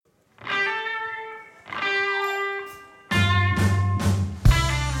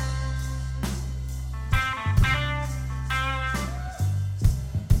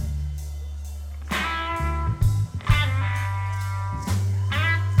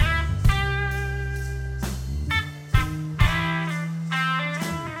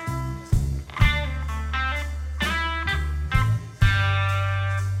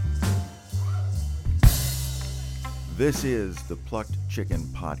This is the Plucked Chicken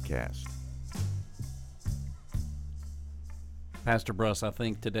Podcast. Pastor Bruss, I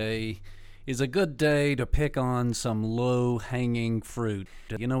think today is a good day to pick on some low-hanging fruit.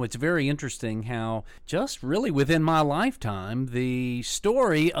 You know, it's very interesting how just really within my lifetime, the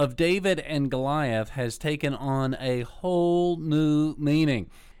story of David and Goliath has taken on a whole new meaning.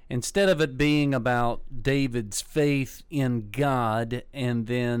 Instead of it being about David's faith in God and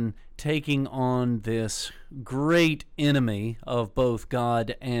then taking on this great enemy of both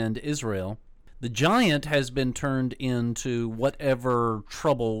God and Israel, the giant has been turned into whatever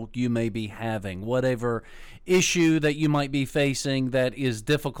trouble you may be having, whatever issue that you might be facing that is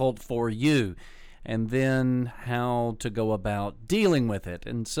difficult for you, and then how to go about dealing with it.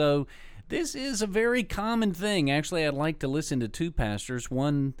 And so this is a very common thing. Actually, I'd like to listen to two pastors,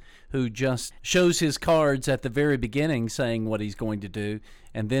 one who just shows his cards at the very beginning saying what he's going to do,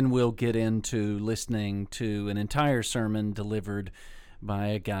 and then we'll get into listening to an entire sermon delivered by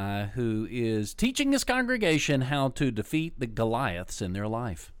a guy who is teaching his congregation how to defeat the Goliaths in their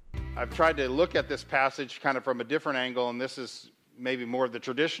life. I've tried to look at this passage kind of from a different angle, and this is maybe more the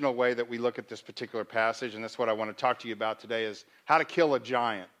traditional way that we look at this particular passage, and that's what I want to talk to you about today, is how to kill a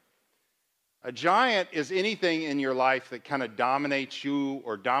giant. A giant is anything in your life that kind of dominates you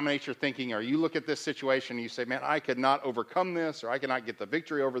or dominates your thinking, or you look at this situation and you say, man, I could not overcome this, or I could not get the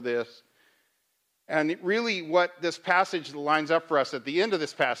victory over this. And really what this passage lines up for us at the end of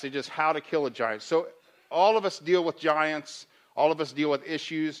this passage is how to kill a giant. So all of us deal with giants. All of us deal with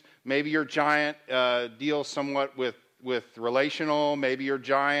issues. Maybe your giant deals somewhat with relational. Maybe your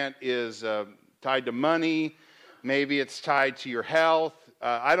giant is tied to money. Maybe it's tied to your health.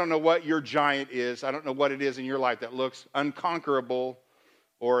 I don't know what your giant is. I don't know what it is in your life that looks unconquerable,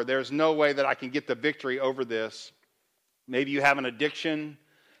 or there's no way that I can get the victory over this. Maybe you have an addiction.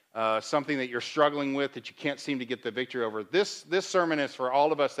 Something that you're struggling with that you can't seem to get the victory over. This sermon is for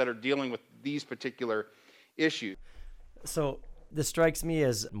all of us that are dealing with these particular issues. So this strikes me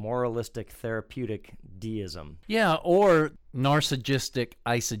as moralistic therapeutic deism. Yeah, or narcissistic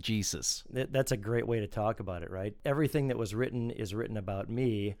eisegesis. That's a great way to talk about it, right? Everything that was written is written about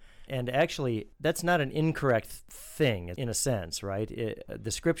me. And actually, that's not an incorrect thing in a sense, right?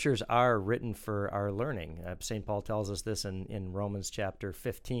 The scriptures are written for our learning. St. Paul tells us this in Romans chapter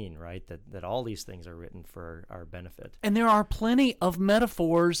 15, right? That all these things are written for our benefit. And there are plenty of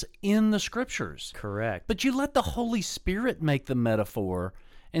metaphors in the scriptures. Correct. But you let the Holy Spirit make the metaphor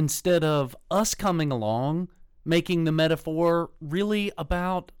instead of us coming along making the metaphor really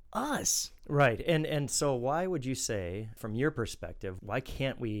about us. Right. And so why would you say, from your perspective, why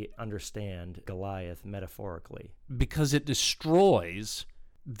can't we understand Goliath metaphorically? Because it destroys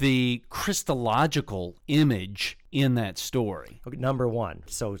the Christological image in that story. Okay, number one,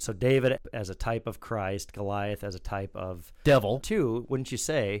 so David as a type of Christ, Goliath as a type of devil. Two, wouldn't you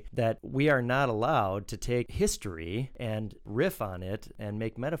say that we are not allowed to take history and riff on it and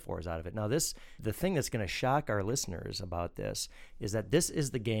make metaphors out of it? Now the thing that's going to shock our listeners about this is that this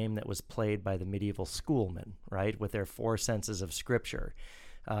is the game that was played by the medieval schoolmen, right, with their four senses of Scripture.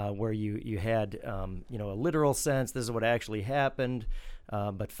 Where you had a literal sense, this is what actually happened,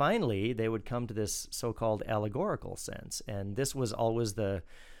 but finally they would come to this so-called allegorical sense, and this was always the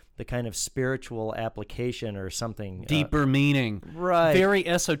kind of spiritual application or something. Deeper meaning. Right. Very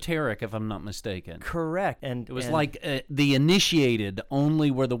esoteric, if I'm not mistaken. Correct. And it was like the initiated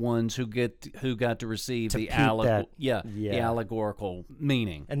only were the ones who got to receive the allegorical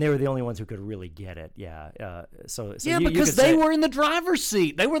meaning. And they were the only ones who could really get it. Yeah. Because they were in the driver's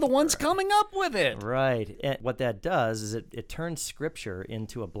seat. They were the ones coming up with it. Right. And what that does is it turns Scripture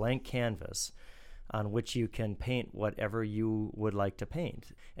into a blank canvas on which you can paint whatever you would like to paint.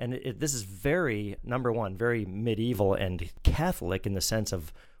 And this is very medieval and Catholic in the sense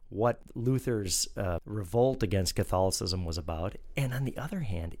of what Luther's revolt against Catholicism was about. And on the other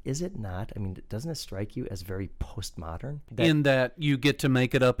hand, is it not? I mean, doesn't it strike you as very postmodern? In that you get to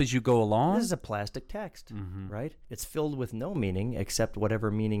make it up as you go along? This is a plastic text, right? It's filled with no meaning except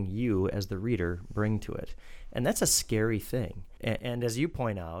whatever meaning you, as the reader, bring to it. And that's a scary thing. And as you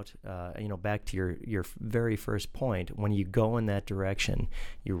point out, back to your very first point, when you go in that direction,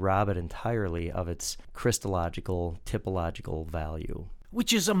 you rob it entirely of its Christological, typological value.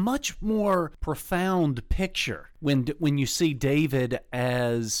 Which is a much more profound picture when you see David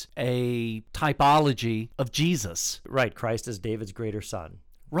as a typology of Jesus. Right, Christ is David's greater son.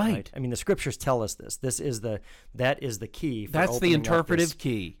 Right. I mean, the scriptures tell us this. That is the key. That's the interpretive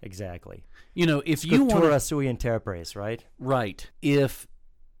key. Exactly. If you want Scriptura sui interpres, right? Right. If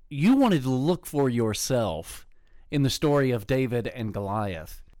you wanted to look for yourself in the story of David and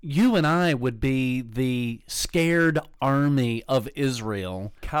Goliath, you and I would be the scared army of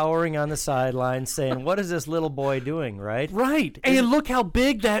Israel. Cowering on the sidelines saying, what is this little boy doing, right? Right. And look how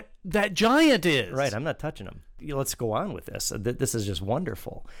big that giant is. Right, I'm not touching him. Let's go on with this. This is just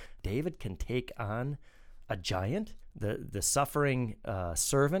wonderful. David can take on a giant. The suffering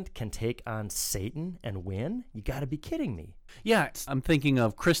servant can take on Satan and win. You got to be kidding me. Yeah, I'm thinking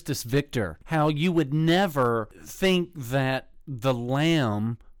of Christus Victor, how you would never think that the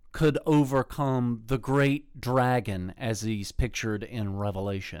Lamb could overcome the great dragon as he's pictured in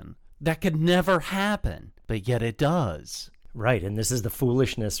Revelation. That could never happen, but yet it does. Right, and this is the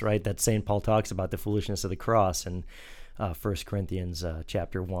foolishness, right, that St. Paul talks about, the foolishness of the cross in 1 Corinthians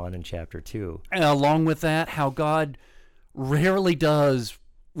chapter 1 and chapter 2. And along with that, how God rarely does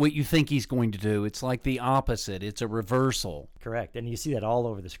what you think he's going to do. It's like the opposite. It's a reversal. Correct, and you see that all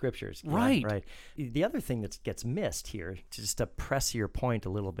over the Scriptures. Right. Right. The other thing that gets missed here, just to press your point a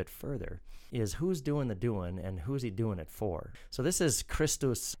little bit further, is who's doing the doing and who's he doing it for. So this is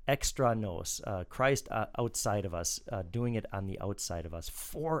Christus extra nos, Christ outside of us, doing it on the outside of us,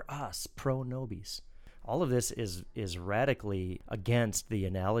 for us, pro nobis. All of this is radically against the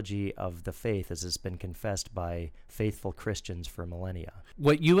analogy of the faith as has been confessed by faithful Christians for millennia.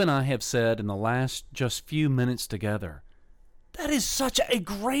 What you and I have said in the last just few minutes together, that is such a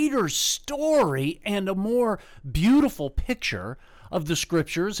greater story and a more beautiful picture of the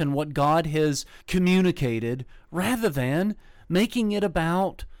Scriptures and what God has communicated, rather than making it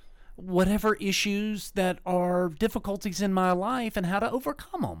about whatever issues that are difficulties in my life and how to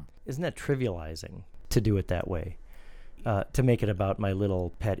overcome them. Isn't that trivializing to do it that way? To make it about my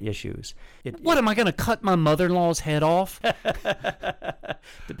little pet issues. What, am I going to cut my mother-in-law's head off?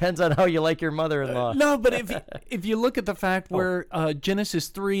 Depends on how you like your mother-in-law. No, but if you look at the fact where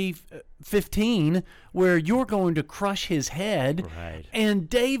Genesis 3:15, where you're going to crush his head, right, and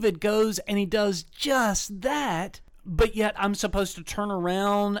David goes and he does just that, but yet I'm supposed to turn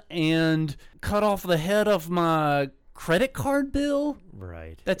around and cut off the head of my credit card bill?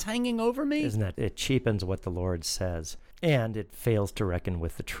 Right. That's hanging over me? Isn't that? It cheapens what the Lord says. And it fails to reckon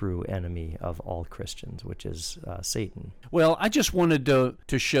with the true enemy of all Christians, which is Satan. Well, I just wanted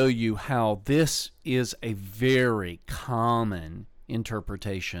to show you how this is a very common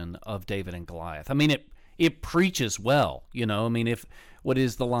interpretation of David and Goliath. I mean, it preaches well, you know. I mean, what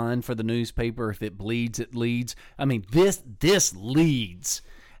is the line for the newspaper? If it bleeds, it leads. I mean, this leads,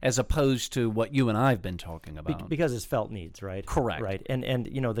 as opposed to what you and I have been talking about. Because it's felt needs, right? Correct. Right. And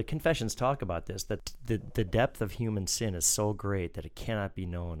you know, the confessions talk about this, that the depth of human sin is so great that it cannot be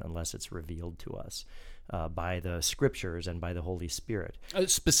known unless it's revealed to us by the Scriptures and by the Holy Spirit.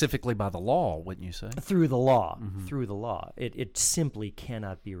 Specifically by the law, wouldn't you say? Through the law. Mm-hmm. Through the law. It simply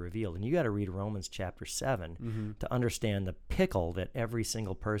cannot be revealed. And you got to read Romans chapter 7 to understand the pickle that every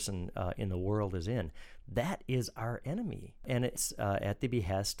single person in the world is in. That is our enemy. And it's at the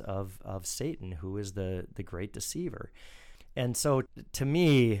behest of Satan, who is the great deceiver. And so to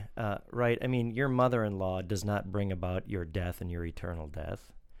me, right, I mean, your mother-in-law does not bring about your death and your eternal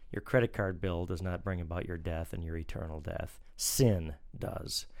death. Your credit card bill does not bring about your death and your eternal death. Sin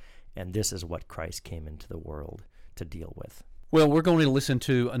does. And this is what Christ came into the world to deal with. Well, we're going to listen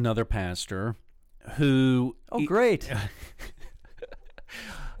to another pastor who... Oh, great.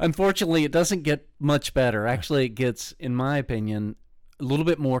 Unfortunately, it doesn't get much better. Actually, it gets, in my opinion, a little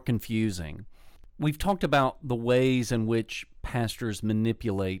bit more confusing. We've talked about the ways in which pastors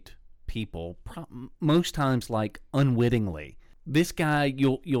manipulate people, most times like unwittingly. This guy,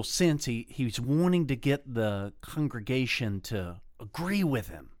 you'll sense he's wanting to get the congregation to agree with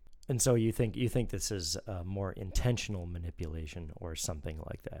him. And so you think this is more intentional manipulation or something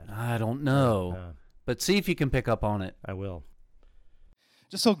like that? I don't know, but see if you can pick up on it. I will.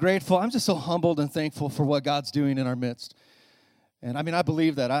 Just so grateful. I'm just so humbled and thankful for what God's doing in our midst. And I mean, I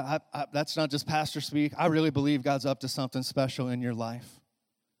believe that. I that's not just pastor speak. I really believe God's up to something special in your life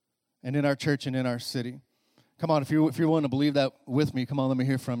and in our church and in our city. Come on, if you're willing to believe that with me, come on, let me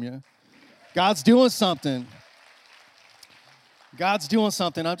hear from you. God's doing something. God's doing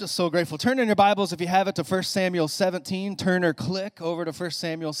something. I'm just so grateful. Turn in your Bibles, if you have it, to 1 Samuel 17. Turn or click over to 1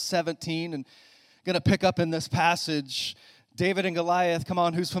 Samuel 17. And I'm going to pick up in this passage, David and Goliath. Come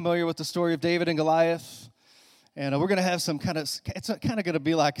on, who's familiar with the story of David and Goliath? And we're going to have it's kind of going to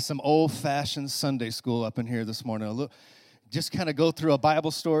be like some old-fashioned Sunday school up in here this morning. Just kind of go through a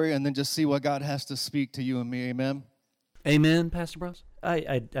Bible story and then just see what God has to speak to you and me. Amen? Amen, Pastor Bruce?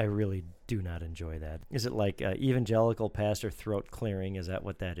 I really do not enjoy that. Is it like evangelical pastor throat clearing? Is that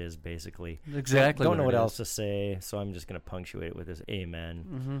what that is, basically? Exactly. Don't know what it else is. to say, so I'm just going to punctuate it with this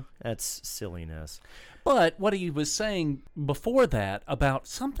amen. That's silliness. But what he was saying before that about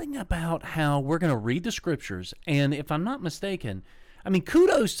something about how we're going to read the scriptures, and if I'm not mistaken, I mean,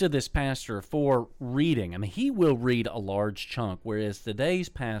 kudos to this pastor for reading. I mean, he will read a large chunk, whereas today's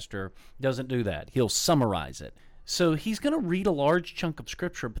pastor doesn't do that. He'll summarize it. So he's going to read a large chunk of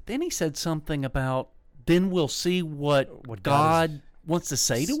scripture, but then he said something about, then we'll see what God wants to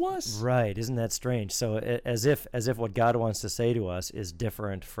say to us? Right, isn't that strange? So as if what God wants to say to us is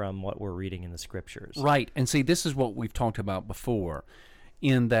different from what we're reading in the scriptures. Right, and see, this is what we've talked about before,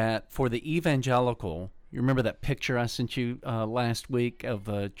 in that for the evangelical, you remember that picture I sent you last week of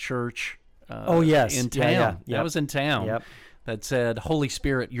the church oh, yes. in town? Yeah. Yep. That was in town. Yep. That said, Holy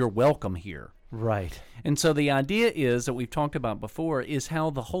Spirit, you're welcome here. Right. And so the idea is, that we've talked about before, is how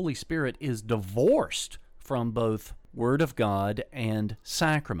the Holy Spirit is divorced from both Word of God and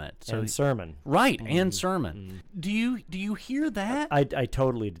sacrament. And sermon. Right, and sermon. Do you hear that? I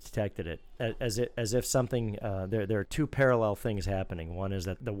totally detected it as if something there are two parallel things happening. One is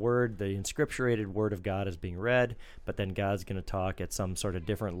that the inscripturated Word of God is being read, but then God's going to talk at some sort of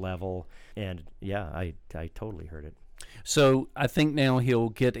different level. And yeah, I totally heard it. So I think now he'll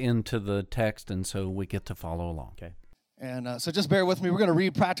get into the text, and so we get to follow along. Okay. And so just bear with me. We're going to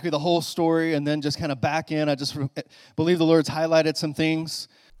read practically the whole story and then just kind of back in. I just believe the Lord's highlighted some things.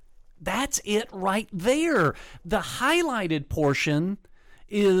 That's it right there. The highlighted portion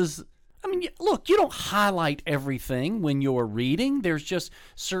is, I mean, look, you don't highlight everything when you're reading. There's just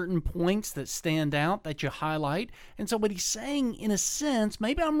certain points that stand out that you highlight. And so what he's saying, in a sense,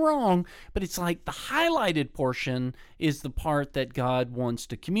 maybe I'm wrong, but it's like the highlighted portion is the part that God wants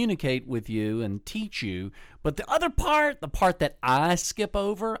to communicate with you and teach you. But the other part, the part that I skip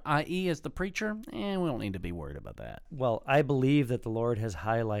over, i.e. as the preacher, we don't need to be worried about that. Well, I believe that the Lord has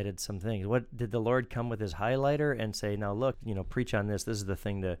highlighted some things. What did the Lord come with his highlighter and say, now look, preach on this. This is the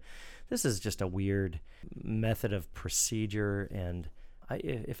thing this is just a weird method of procedure. And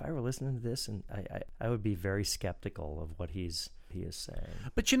if I were listening to this, and I would be very skeptical of what he is saying.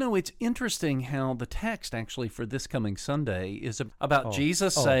 But it's interesting how the text actually for this coming Sunday is about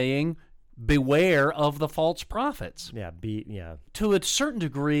Jesus saying, beware of the false prophets. Yeah, To a certain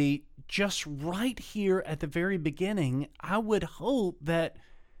degree, just right here at the very beginning, I would hope that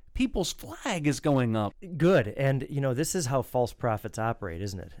people's flag is going up. Good. And, this is how false prophets operate,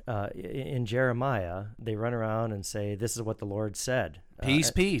 isn't it? In Jeremiah, they run around and say, this is what the Lord said.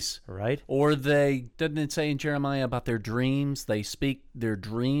 Peace. Right? Or doesn't it say in Jeremiah about their dreams? They speak their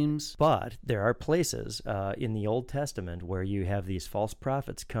dreams. But there are places in the Old Testament where you have these false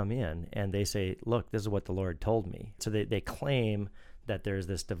prophets come in and they say, look, this is what the Lord told me. So they claim that there's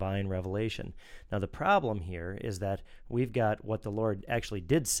this divine revelation. Now, the problem here is that we've got what the Lord actually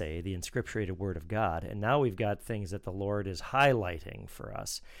did say, the inscripturated Word of God, and now we've got things that the Lord is highlighting for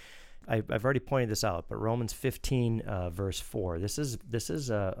us. I've already pointed this out, but Romans 15, verse 4, this is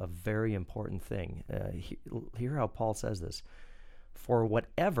a very important thing. Hear how Paul says this. For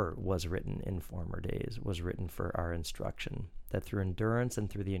whatever was written in former days was written for our instruction, that through endurance and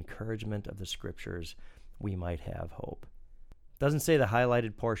through the encouragement of the Scriptures we might have hope. Doesn't say the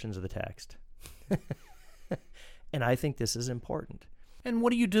highlighted portions of the text. And I think this is important. And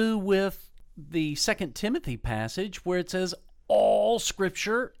what do you do with the 2 Timothy passage where it says all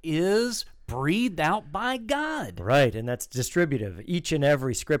Scripture is breathed out by God? Right, and that's distributive. Each and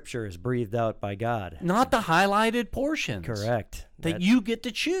every Scripture is breathed out by God. Not the highlighted portions. Correct. That you get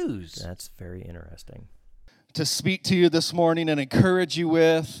to choose. That's very interesting. To speak to you this morning and encourage you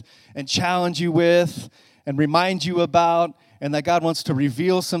with and challenge you with and remind you about, and that God wants to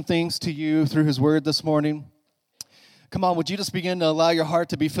reveal some things to you through his word this morning. Come on, would you just begin to allow your heart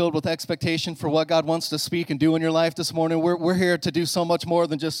to be filled with expectation for what God wants to speak and do in your life this morning? We're here to do so much more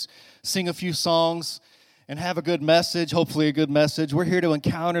than just sing a few songs and have a good message, hopefully a good message. We're here to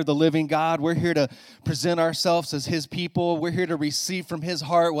encounter the living God. We're here to present ourselves as his people. We're here to receive from his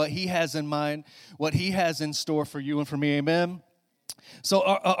heart what he has in mind, what he has in store for you and for me. Amen? So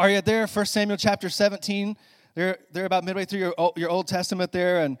are you there? 1 Samuel chapter 17. They're about midway through your Old Testament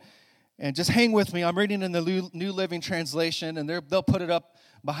there, and just hang with me. I'm reading in the New Living Translation, and they'll put it up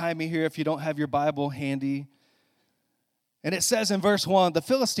behind me here if you don't have your Bible handy. And it says in verse 1, the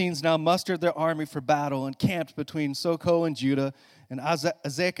Philistines now mustered their army for battle and camped between Soko and Judah and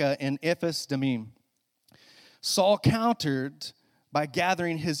Azekah and Ephes Damim. Saul countered by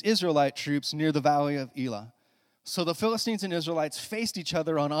gathering his Israelite troops near the valley of Elah. So the Philistines and Israelites faced each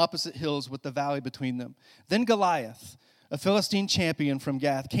other on opposite hills with the valley between them. Then Goliath, a Philistine champion from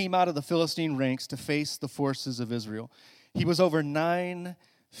Gath, came out of the Philistine ranks to face the forces of Israel. He was over 9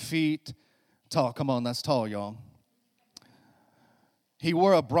 feet tall. Come on, that's tall, y'all. He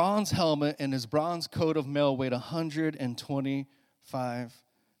wore a bronze helmet, and his bronze coat of mail weighed 125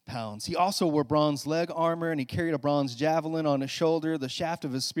 pounds. He also wore bronze leg armor, and he carried a bronze javelin on his shoulder. The shaft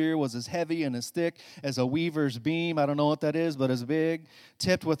of his spear was as heavy and as thick as a weaver's beam. I don't know what that is, but as big.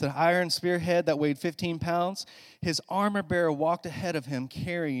 Tipped with an iron spearhead that weighed 15 pounds. His armor bearer walked ahead of him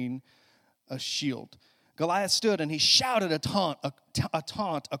carrying a shield. Goliath stood, and he shouted a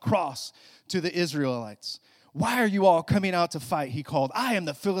taunt across to the Israelites. "Why are you all coming out to fight?" he called. "I am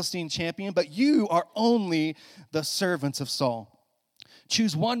the Philistine champion, but you are only the servants of Saul.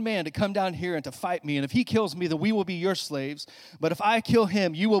 Choose one man to come down here and to fight me, and if he kills me, then we will be your slaves. But if I kill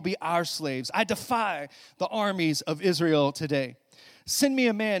him, you will be our slaves. I defy the armies of Israel today. Send me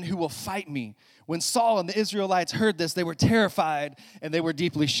a man who will fight me." When Saul and the Israelites heard this, they were terrified and they were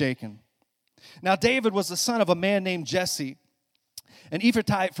deeply shaken. Now David was the son of a man named Jesse, an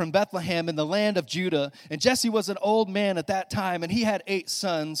Ephrathite from Bethlehem in the land of Judah. And Jesse was an old man at that time, and he had 8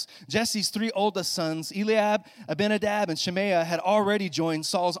 sons. Jesse's 3 oldest sons, Eliab, Abinadab, and Shemaiah, had already joined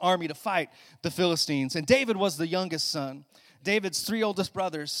Saul's army to fight the Philistines. And David was the youngest son. David's 3 oldest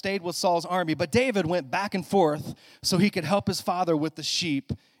brothers stayed with Saul's army, but David went back and forth so he could help his father with the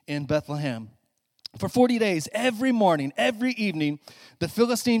sheep in Bethlehem. For 40 days, every morning, every evening, the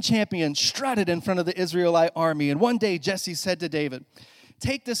Philistine champion strutted in front of the Israelite army. And one day, Jesse said to David,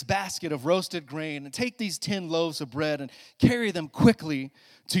 "Take this basket of roasted grain and take these 10 loaves of bread and carry them quickly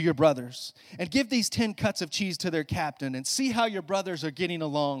to your brothers. And give these 10 cuts of cheese to their captain and see how your brothers are getting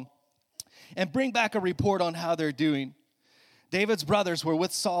along. And bring back a report on how they're doing." David's brothers were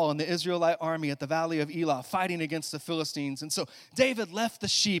with Saul and the Israelite army at the valley of Elah, fighting against the Philistines. And so David left the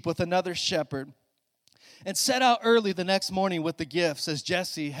sheep with another shepherd and set out early the next morning with the gifts as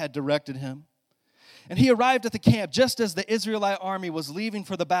Jesse had directed him. And he arrived at the camp just as the Israelite army was leaving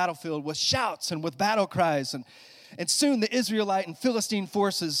for the battlefield with shouts and with battle cries. And soon the Israelite and Philistine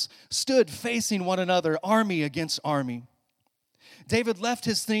forces stood facing one another, army against army. David left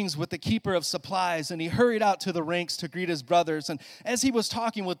his things with the keeper of supplies, and he hurried out to the ranks to greet his brothers. And as he was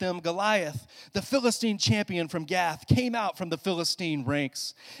talking with them, Goliath, the Philistine champion from Gath, came out from the Philistine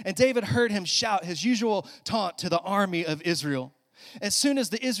ranks. And David heard him shout his usual taunt to the army of Israel. As soon as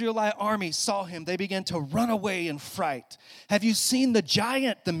the Israelite army saw him, they began to run away in fright. "Have you seen the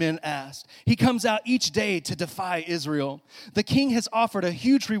giant?" the men asked. "He comes out each day to defy Israel. The king has offered a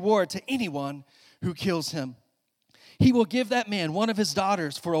huge reward to anyone who kills him. He will give that man one of his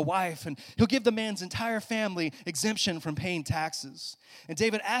daughters for a wife, and he'll give the man's entire family exemption from paying taxes." And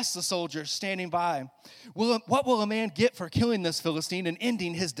David asked the soldiers standing by, "What will a man get for killing this Philistine and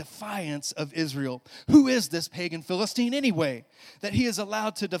ending his defiance of Israel? Who is this pagan Philistine anyway, that he is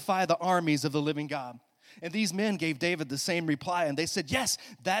allowed to defy the armies of the living God?" And these men gave David the same reply, and they said, "Yes,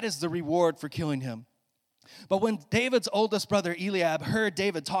 that is the reward for killing him." But when David's oldest brother Eliab heard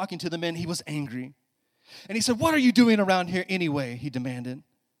David talking to the men, he was angry. And he said, "What are you doing around here anyway?" he demanded.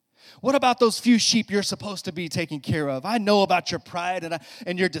 "What about those few sheep you're supposed to be taking care of? I know about your pride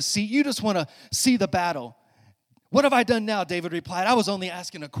and your deceit. You just want to see the battle." "What have I done now?" David replied. "I was only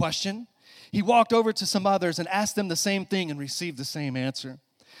asking a question." He walked over to some others and asked them the same thing and received the same answer.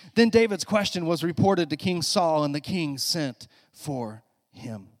 Then David's question was reported to King Saul, and the king sent for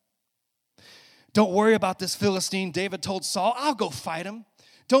him. "Don't worry about this Philistine," David told Saul. "I'll go fight him."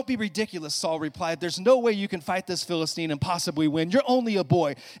 "Don't be ridiculous," Saul replied. "There's no way you can fight this Philistine and possibly win. You're only a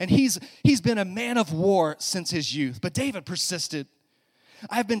boy, and he's been a man of war since his youth." But David persisted.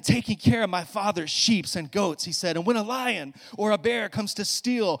 "I've been taking care of my father's sheep and goats," he said. "And when a lion or a bear comes to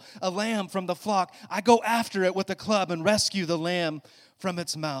steal a lamb from the flock, I go after it with a club and rescue the lamb from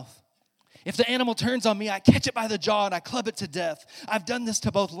its mouth. If the animal turns on me, I catch it by the jaw and I club it to death. I've done this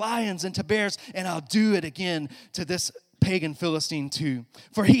to both lions and to bears, and I'll do it again to this pagan Philistine too.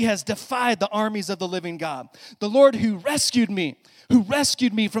 For he has defied the armies of the living God. The Lord who rescued me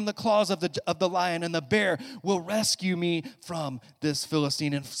from the claws of the lion and the bear, will rescue me from this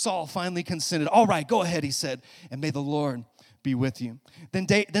Philistine." And Saul finally consented. "All right, go ahead," he said, "and may the Lord be with you."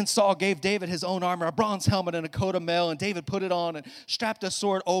 Then Saul gave David his own armor, a bronze helmet and a coat of mail, and David put it on and strapped a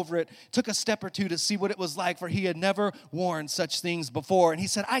sword over it, took a step or two to see what it was like, for he had never worn such things before. And he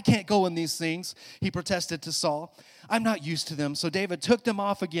said, "I can't go in these things," he protested to Saul. "I'm not used to them." So David took them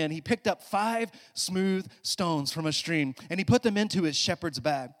off again. He picked up 5 smooth stones from a stream, and he put them into his shepherd's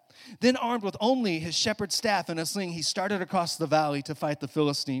bag. Then, armed with only his shepherd's staff and a sling, he started across the valley to fight the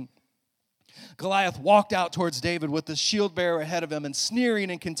Philistine. Goliath walked out towards David with the shield bearer ahead of him and sneering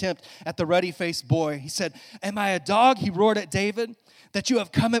in contempt at the ruddy-faced boy. He said, "Am I a dog?" he roared at David, "that you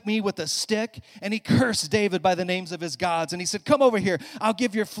have come at me with a stick?" And he cursed David by the names of his gods. And he said, "Come over here. I'll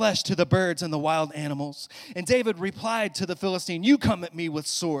give your flesh to the birds and the wild animals." And David replied to the Philistine, "You come at me with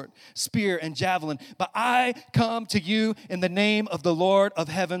sword, spear, and javelin, but I come to you in the name of the Lord of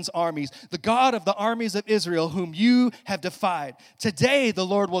heaven's armies, the God of the armies of Israel, whom you have defied. Today the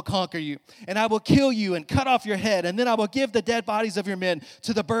Lord will conquer you, and I will kill you and cut off your head, and then I will give the dead bodies of your men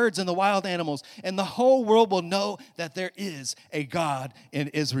to the birds and the wild animals, and the whole world will know that there is a God in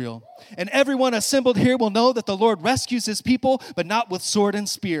Israel. And everyone assembled here will know that the Lord rescues his people, but not with sword and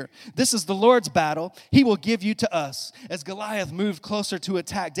spear. This is the Lord's battle. He will give you to us." As Goliath moved closer to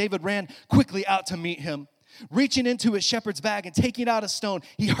attack, David ran quickly out to meet him. Reaching into his shepherd's bag and taking out a stone,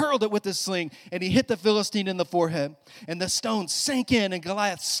 he hurled it with his sling, and he hit the Philistine in the forehead. And the stone sank in, and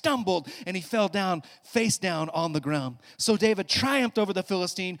Goliath stumbled, and he fell down, face down on the ground. So David triumphed over the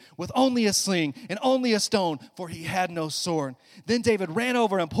Philistine with only a sling and only a stone, for he had no sword. Then David ran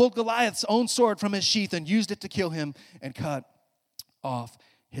over and pulled Goliath's own sword from his sheath and used it to kill him and cut off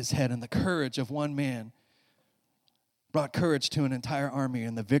his head. And the courage of one man brought courage to an entire army,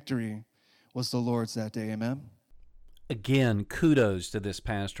 and the victory was the Lord's that day. Amen? Again, kudos to this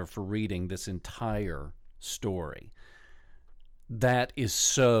pastor for reading this entire story. That is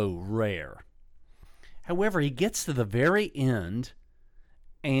so rare. However, he gets to the very end,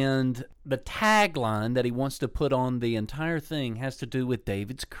 and the tagline that he wants to put on the entire thing has to do with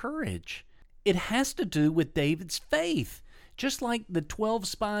David's courage. It has to do with David's faith. Just like the 12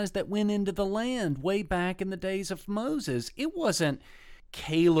 spies that went into the land way back in the days of Moses. It wasn't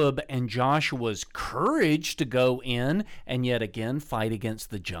Caleb and Joshua's courage to go in and yet again fight against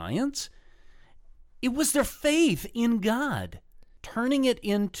the giants. It was their faith in God. Turning it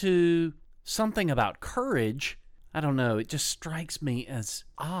into something about courage, I don't know, it just strikes me as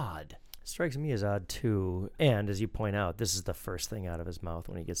odd. It strikes me as odd too. And as you point out, this is the first thing out of his mouth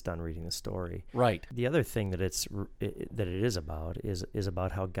when he gets done reading the story. Right. The other thing that it is about is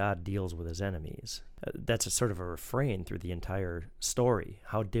about how God deals with his enemies. That's a sort of a refrain through the entire story.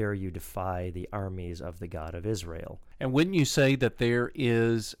 How dare you defy the armies of the God of Israel? And wouldn't you say that there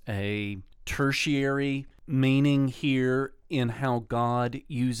is a tertiary meaning here in how God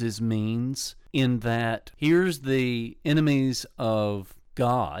uses means? In that here's the enemies of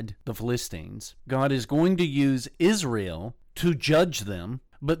God, the Philistines. God is going to use Israel to judge them,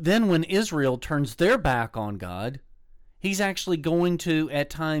 but then when Israel turns their back on God, he's actually going to, at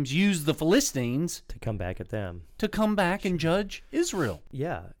times, use the Philistines to come back at them. To come back and judge Israel.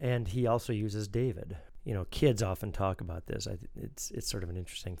 Yeah, and he also uses David. You know, kids often talk about this. It's sort of an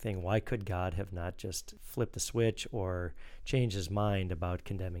interesting thing. Why could God have not just flipped the switch or changed his mind about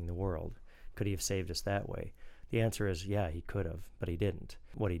condemning the world? Could he have saved us that way? The answer is, yeah, he could have, but he didn't.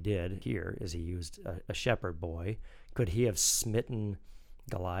 What he did here is he used a shepherd boy. Could he have smitten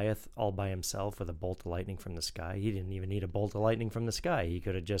Goliath all by himself with a bolt of lightning from the sky? He didn't even need a bolt of lightning from the sky. He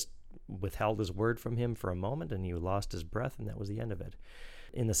could have just withheld his word from him for a moment, and he lost his breath, and that was the end of it.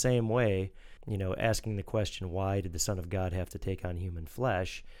 In the same way, you know, asking the question, why did the Son of God have to take on human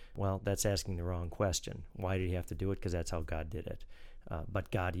flesh? Well, that's asking the wrong question. Why did he have to do it? Because that's how God did it.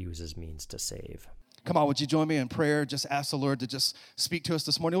 But God uses means to save. Come on, would you join me in prayer? Just ask the Lord to just speak to us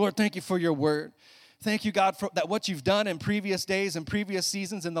this morning. Lord, thank you for your word. Thank you, God, for that what you've done in previous days and previous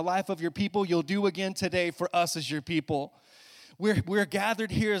seasons in the life of your people, you'll do again today for us as your people. We're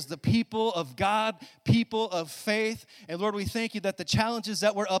gathered here as the people of God, people of faith. And Lord, we thank you that the challenges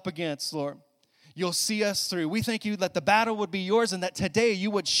that we're up against, Lord, you'll see us through. We thank you that the battle would be yours and that today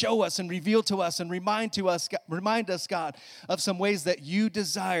you would show us and reveal to us and remind us, God, of some ways that you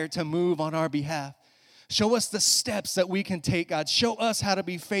desire to move on our behalf. Show us the steps that we can take, God. Show us how to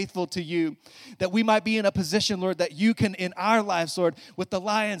be faithful to you, that we might be in a position, Lord, that you can, in our lives, Lord, with the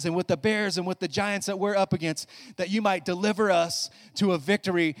lions and with the bears and with the giants that we're up against, that you might deliver us to a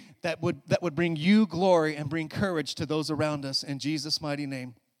victory that would bring you glory and bring courage to those around us. In Jesus' mighty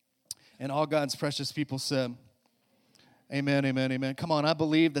name. And all God's precious people said, amen, amen, amen. Come on, I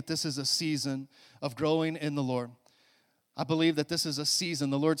believe that this is a season of growing in the Lord. I believe that this is a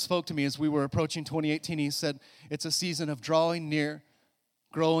season. The Lord spoke to me as we were approaching 2018. He said, it's a season of drawing near,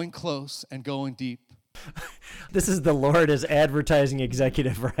 growing close, and going deep. This is the Lord as advertising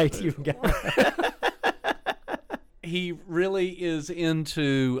executive, right? You've got He really is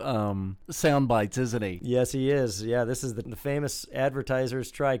into sound bites, isn't he? Yes, he is. Yeah, this is the famous advertiser's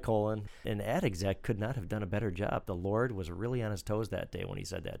tricolon. An ad exec could not have done a better job. The Lord was really on his toes that day when he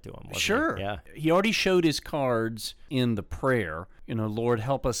said that to him, wasn't Sure. he? Yeah. He already showed his cards in the prayer. Lord,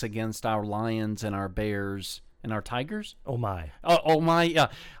 help us against our lions and our bears and our tigers. Oh, my.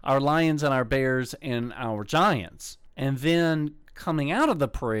 Our lions and our bears and our giants. And then coming out of the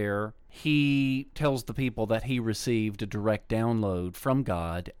prayer, he tells the people that he received a direct download from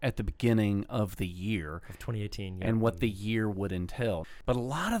God at the beginning of the year. Of 2018, yeah. And what the year would entail. But a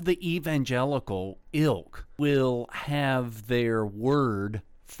lot of the evangelical ilk will have their word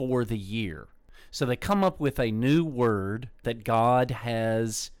for the year. So they come up with a new word that God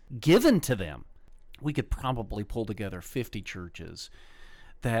has given to them. We could probably pull together 50 churches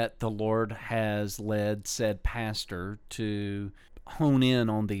that the Lord has led said pastor to hone in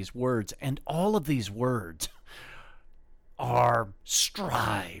on these words. And all of these words are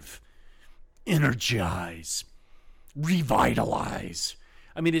strive, energize, revitalize.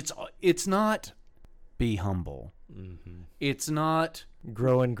 I mean, it's not be humble. Mm-hmm. It's not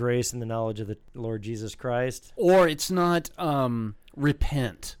grow in grace and the knowledge of the Lord Jesus Christ. Or it's not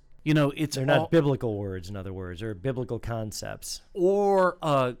repent. They're not biblical words, in other words, or biblical concepts. Or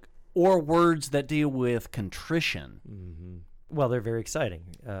words that deal with contrition. Mm-hmm. Well, they're very exciting,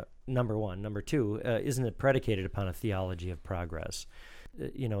 number one. Number two, isn't it predicated upon a theology of progress?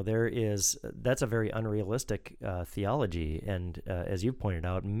 That's a very unrealistic theology, and as you pointed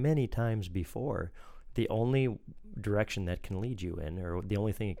out many times before, the only direction that can lead you in, or the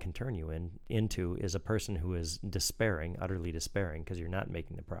only thing it can turn you into, is a person who is despairing, utterly despairing, because you're not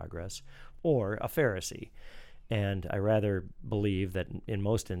making the progress, or a Pharisee. And I rather believe that in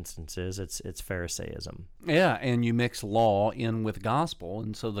most instances it's Pharisaism. Yeah, and you mix law in with gospel,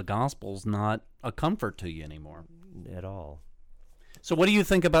 and so the gospel's not a comfort to you anymore. At all. So what do you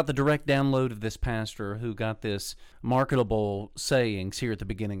think about the direct download of this pastor who got this marketable sayings here at the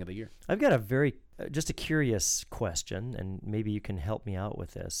beginning of the year? I've got just a curious question, and maybe you can help me out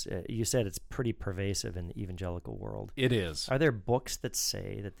with this. You said it's pretty pervasive in the evangelical world. It is. Are there books that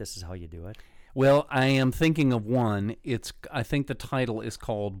say that this is how you do it? Well, I am thinking of one. I think the title is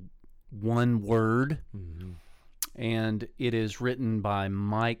called One Word, and it is written by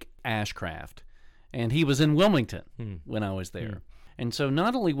Mike Ashcraft, and he was in Wilmington when I was there. And so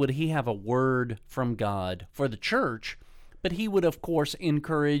not only would he have a word from God for the church, but he would, of course,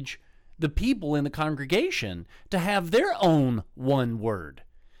 encourage the people in the congregation to have their own one word.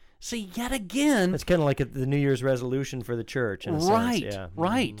 See, yet again... It's kind of like the New Year's resolution for the church, in a sense. Yeah.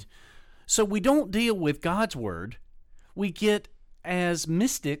 Right. So we don't deal with God's word. We get, as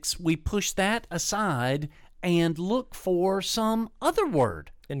mystics, we push that aside and look for some other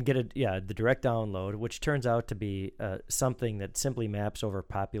word. And get the direct download, which turns out to be something that simply maps over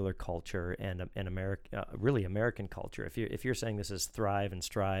popular culture and really American culture. If you're saying this is thrive and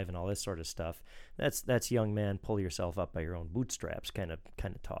strive and all this sort of stuff, that's young man, pull yourself up by your own bootstraps kind of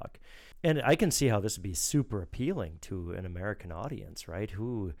talk. And I can see how this would be super appealing to an American audience, right?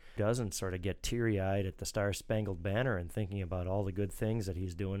 Who doesn't sort of get teary-eyed at the Star-Spangled Banner and thinking about all the good things that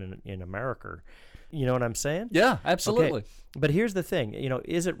he's doing in America? You know what I'm saying? Yeah, absolutely. Okay. But here's the thing,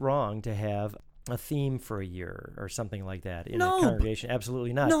 is it wrong to have a theme for a year or something like that in a congregation?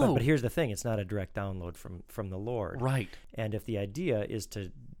 Absolutely not. No. But here's the thing, it's not a direct download from the Lord. Right. And if the idea is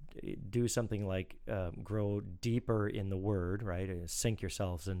to do something like grow deeper in the Word, right, sink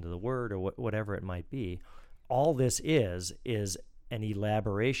yourselves into the Word or whatever it might be, all this is an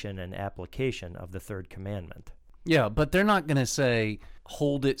elaboration and application of the third commandment. Yeah, but they're not going to say,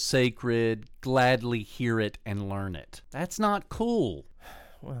 hold it sacred, gladly hear it, and learn it. That's not cool.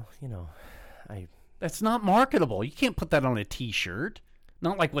 Well, That's not marketable. You can't put that on a T-shirt.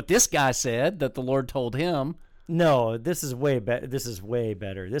 Not like what this guy said that the Lord told him. No, this is way better. This is way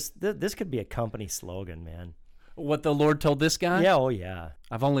better. This could be a company slogan, man. What the Lord told this guy? Yeah, oh yeah.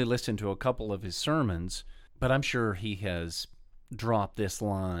 I've only listened to a couple of his sermons, but I'm sure he has dropped this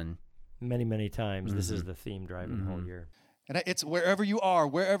line many, many times. This is the theme driving the whole year. And it's wherever you are,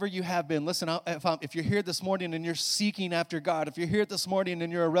 wherever you have been. Listen, if you're here this morning and you're seeking after God, if you're here this morning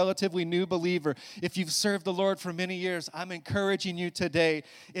and you're a relatively new believer, if you've served the Lord for many years, I'm encouraging you today.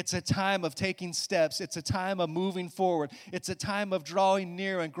 It's a time of taking steps. It's a time of moving forward. It's a time of drawing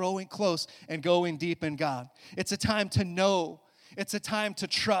near and growing close and going deep in God. It's a time to know. It's a time to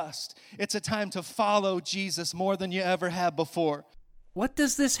trust. It's a time to follow Jesus more than you ever have before. What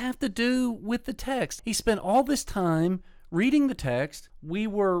does this have to do with the text? He spent all this time reading the text. We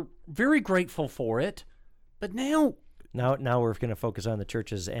were very grateful for it, but now we're going to focus on the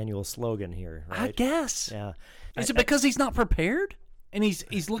church's annual slogan here, right? I guess. Yeah. Is it because he's not prepared? And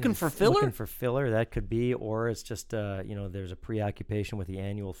he's looking for filler? Looking for filler, that could be, or it's just, there's a preoccupation with the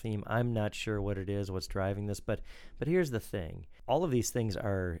annual theme. I'm not sure what it is, what's driving this, but here's the thing. All of these things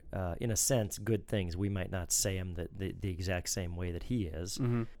are, in a sense, good things. We might not say them the exact same way that he is,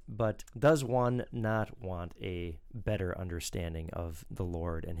 but does one not want a better understanding of the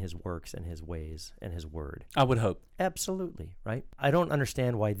Lord and his works and his ways and his word? I would hope. Absolutely, right? I don't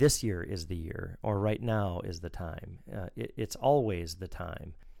understand why this year is the year, or right now is the time. It's always the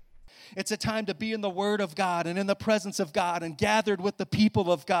time. It's a time to be in the Word of God and in the presence of God and gathered with the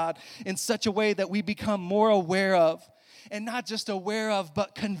people of God in such a way that we become more aware of, and not just aware of,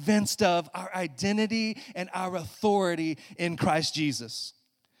 but convinced of our identity and our authority in Christ Jesus.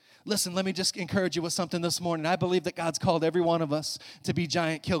 Listen, let me just encourage you with something this morning. I believe that God's called every one of us to be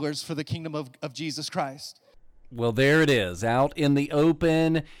giant killers for the kingdom of Jesus Christ. Well, there it is, out in the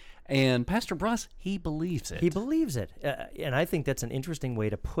open. And Pastor Bruss, he believes it. He believes it. And I think that's an interesting way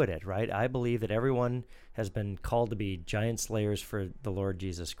to put it, right? I believe that everyone has been called to be giant slayers for the Lord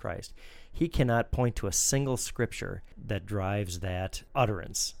Jesus Christ. He cannot point to a single scripture that drives that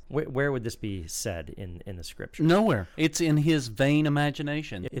utterance. Where would this be said in the scripture? Nowhere. It's in his vain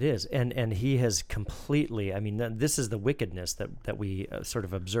imagination. It is. And he has completely, this is the wickedness that we sort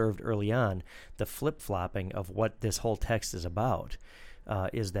of observed early on, the flip-flopping of what this whole text is about.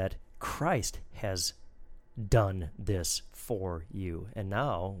 Is that Christ has done this for you. And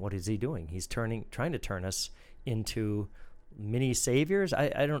now, what is he doing? He's trying to turn us into mini saviors.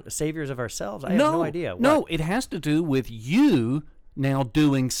 Saviors of ourselves? I have no idea. No, it has to do with you now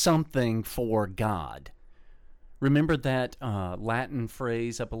doing something for God. Remember that Latin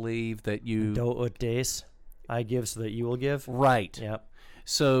phrase, I believe, that you... Do ut des, I give so that you will give? Right. Yep.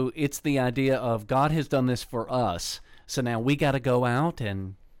 So it's the idea of God has done this for us. So now we got to go out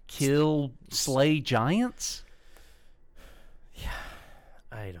and slay giants? Yeah,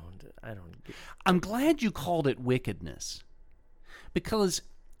 I don't. I'm glad you called it wickedness, because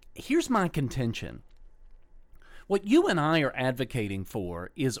here's my contention. What you and I are advocating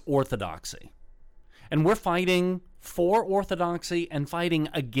for is orthodoxy. And we're fighting for orthodoxy and fighting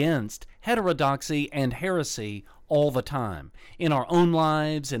against heterodoxy and heresy all the time. In our own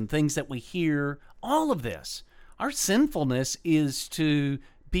lives and things that we hear, all of this. Our sinfulness is to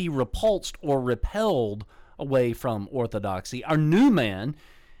be repulsed or repelled away from orthodoxy. Our new man,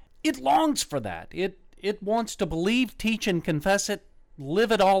 it longs for that. It wants to believe, teach, and confess it,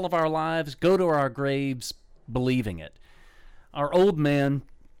 live it all of our lives, go to our graves believing it. Our old man,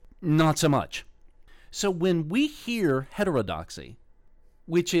 not so much. So when we hear heterodoxy,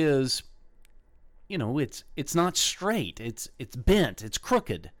 which is, it's not straight, it's bent, it's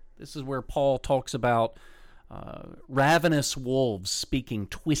crooked. This is where Paul talks about ravenous wolves speaking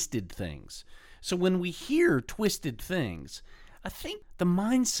twisted things. So when we hear twisted things, I think the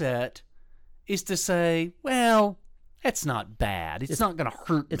mindset is to say, well, that's not bad. It's not going to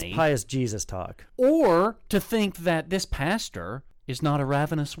hurt me. It's pious Jesus talk. Or to think that this pastor is not a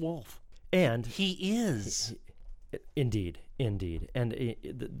ravenous wolf. And he is. Indeed. And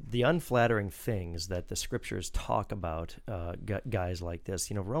the unflattering things that the scriptures talk about guys like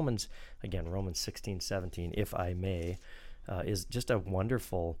this, Romans 16, 17, if I may, is just a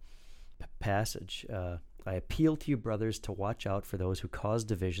wonderful passage. I appeal to you, brothers, to watch out for those who cause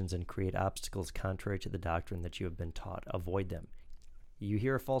divisions and create obstacles contrary to the doctrine that you have been taught. Avoid them. You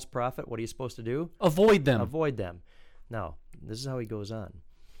hear a false prophet, what are you supposed to do? Avoid them. Avoid them. Now, this is how he goes on.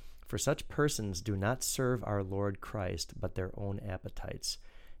 For such persons do not serve our Lord Christ, but their own appetites.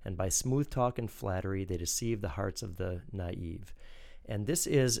 And by smooth talk and flattery, they deceive the hearts of the naive. And this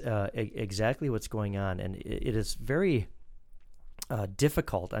is exactly what's going on. And it is very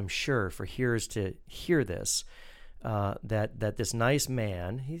difficult, I'm sure, for hearers to hear this, that this nice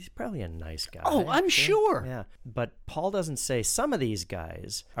man, he's probably a nice guy. Oh, I'm sure. Yeah. But Paul doesn't say some of these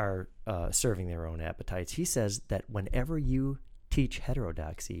guys are serving their own appetites. He says that whenever you teach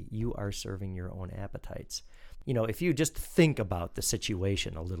heterodoxy, you are serving your own appetites. If you just think about the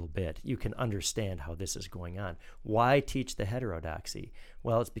situation a little bit, you can understand how this is going on. Why teach the heterodoxy?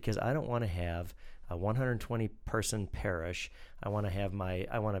 Well, it's because I don't want to have a 120-person parish. I want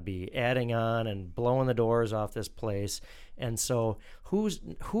to be adding on and blowing the doors off this place. And so who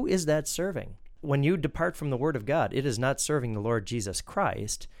is that serving? When you depart from the Word of God, it is not serving the Lord Jesus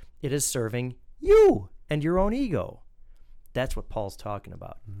Christ. It is serving you and your own ego. That's what Paul's talking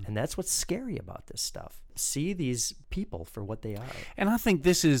about. Mm-hmm. And that's what's scary about this stuff. See these people for what they are. And I think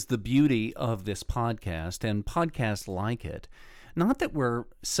this is the beauty of this podcast and podcasts like it. Not that we're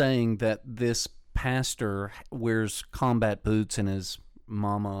saying that this pastor wears combat boots and his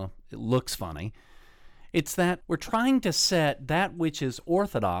mama looks funny. It's that we're trying to set that which is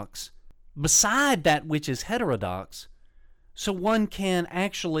orthodox beside that which is heterodox, so one can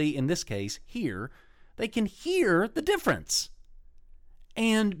actually, in this case, they can hear the difference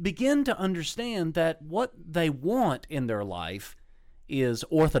and begin to understand that what they want in their life is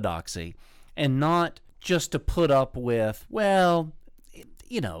orthodoxy, and not just to put up with, well,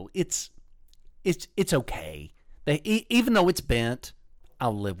 it's okay. Even though it's bent,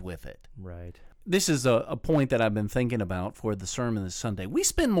 I'll live with it. Right. This is a point that I've been thinking about for the sermon this Sunday. We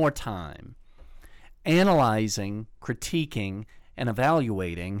spend more time analyzing, critiquing, and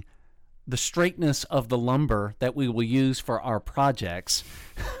evaluating the straightness of the lumber that we will use for our projects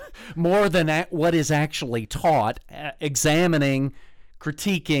more than what is actually taught, examining,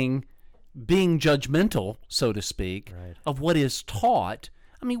 critiquing, being judgmental, so to speak, right, of what is taught.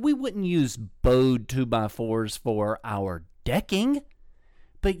 I mean, we wouldn't use bowed 2x4s for our decking,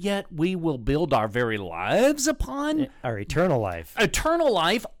 but yet we will build our very lives upon our eternal life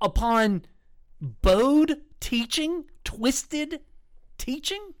upon bowed teaching, twisted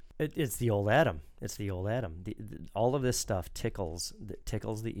teaching. It's the old Adam. It's the old Adam. All of this stuff tickles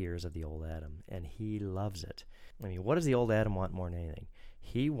the ears of the old Adam, and he loves it. I mean, what does the old Adam want more than anything?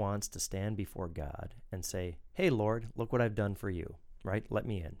 He wants to stand before God and say, "Hey, Lord, look what I've done for you, right? Let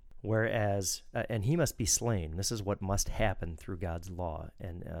me in." Whereas, and he must be slain. This is what must happen through God's law,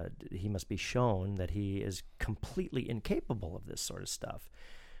 and he must be shown that he is completely incapable of this sort of stuff.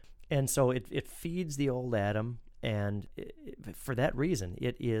 And so it feeds the old Adam, and for that reason,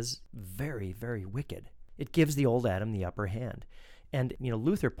 it is very, very wicked. It gives the old Adam the upper hand. And,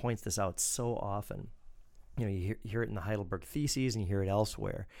 Luther points this out so often. You hear it in the Heidelberg Theses, and you hear it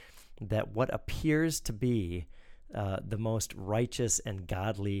elsewhere, that what appears to be the most righteous and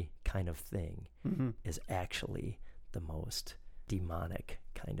godly kind of thing is actually the most demonic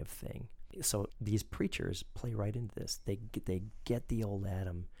kind of thing. So these preachers play right into this. They get the old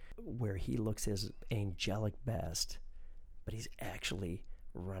Adam where he looks his angelic best, but he's actually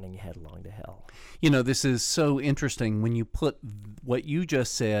running headlong to hell. This is so interesting when you put what you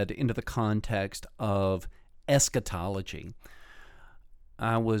just said into the context of eschatology.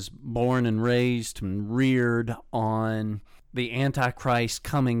 I was born and raised and reared on the Antichrist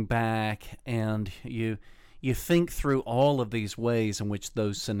coming back, and you think through all of these ways in which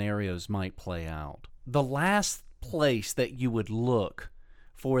those scenarios might play out. The last place that you would look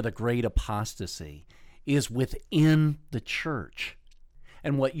for the great apostasy is within the church.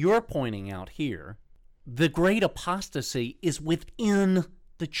 And what you're pointing out here, the great apostasy is within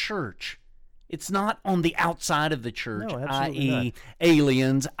the church. It's not on the outside of the church, i.e.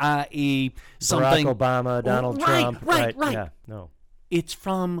 aliens, i.e. something. Barack Obama, Donald Trump. Right. Yeah, no. It's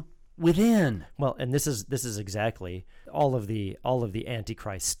from within. Well, and this is exactly all of the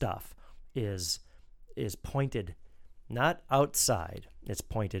Antichrist stuff is pointed not outside, it's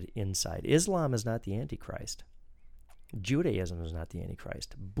pointed inside. Islam is not the Antichrist. Judaism is not the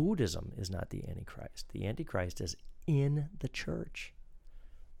Antichrist. Buddhism is not the Antichrist. The Antichrist is in the church.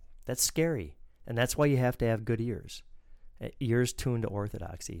 That's scary. And that's why you have to have good ears. Ears tuned to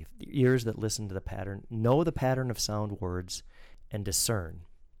orthodoxy. Ears that listen to the pattern, know the pattern of sound words, and discern.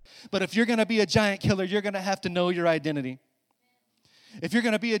 But if you're going to be a giant killer, you're going to have to know your identity. If you're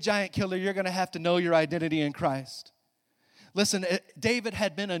going to be a giant killer, you're going to have to know your identity in Christ. Listen, David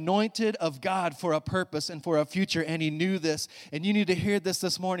had been anointed of God for a purpose and for a future, and he knew this. And you need to hear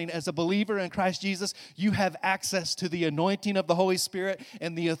this morning. As a believer in Christ Jesus, you have access to the anointing of the Holy Spirit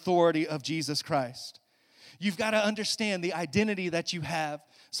and the authority of Jesus Christ. You've got to understand the identity that you have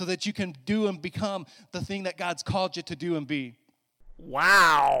so that you can do and become the thing that God's called you to do and be.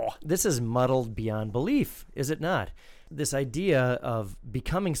 Wow. This is muddled beyond belief, is it not? This idea of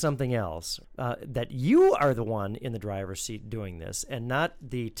becoming something else, that you are the one in the driver's seat doing this, and not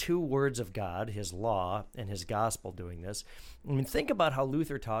the two words of God, his law and his gospel doing this. I mean, think about how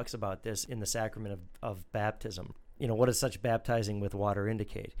Luther talks about this in the sacrament of baptism. What does such baptizing with water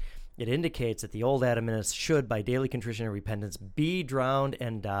indicate? It indicates that the old Adam in us should, by daily contrition and repentance, be drowned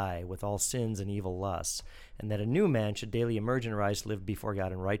and die with all sins and evil lusts, and that a new man should daily emerge and rise to live before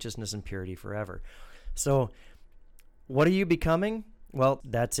God in righteousness and purity forever. So, what are you becoming? Well,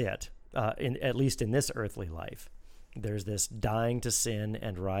 that's it, at least in this earthly life. There's this dying to sin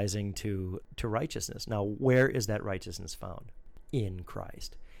and rising to righteousness. Now, where is that righteousness found? In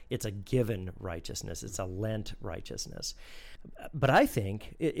Christ. It's a given righteousness. It's a lent righteousness. But I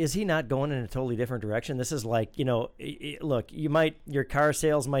think, is he not going in a totally different direction? This is like, look, your car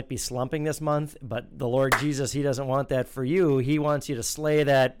sales might be slumping this month, but the Lord Jesus, he doesn't want that for you. He wants you to slay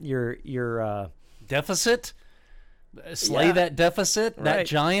that, your deficit? Slay that deficit, right. That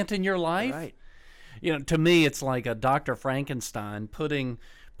giant in your life? Right. To me, it's like a Dr. Frankenstein putting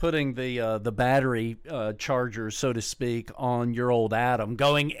the battery charger, so to speak, on your old Adam,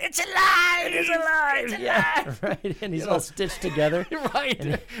 going, "It's alive! It is alive!" It's Yeah, alive!" right. And he's all stitched together.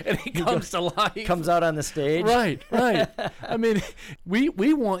 Right. And he comes to life. Comes out on the stage. Right. I mean,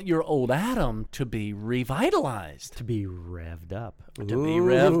 we want your old Adam to be revitalized. To be revved up. To be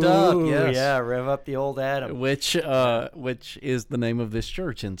revved up, yes. Yeah, rev up the old Adam. Which is the name of this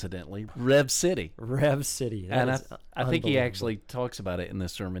church, incidentally, Rev City. Rev City. That And is I think he unbelievable. actually talks about it in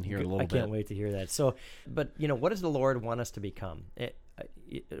this sermon here a little I bit. can't wait to hear that. So, but what does the Lord want us to become?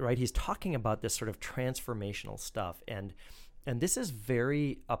 Right? He's talking about this sort of transformational stuff, and this is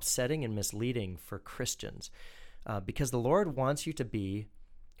very upsetting and misleading for Christians, because the Lord wants you to be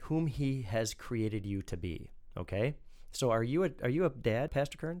whom He has created you to be. Okay. So, are you a dad,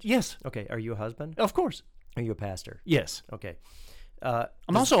 Pastor Kearns? Yes, Okay. Are you a husband? of course. Are you a pastor? Yes. Okay.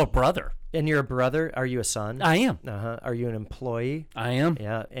 I'm also a brother. And you're a brother. Are you a son? I am. Are you an employee? I am.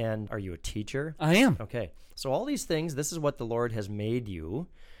 Yeah. And are you a teacher? I am. Okay. So all these things, this is what the Lord has made you.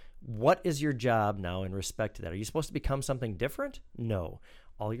 What is your job now in respect to that? Are you supposed to become something different? No.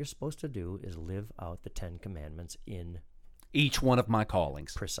 All you're supposed to do is live out the 10 Commandments in Each one of my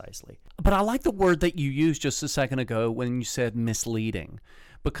callings. precisely. But I like the word that you used just a second ago when you said misleading.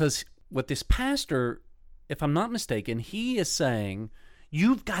 Because what this pastor, if I'm not mistaken, he is saying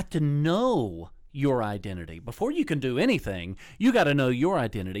you've got to know your identity. Before you can do anything, you got to know your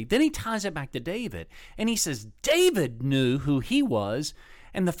identity. Then he ties it back to David. And he says David knew who he was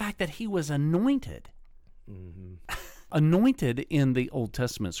and the fact that he was anointed. Mm-hmm. Anointed in the Old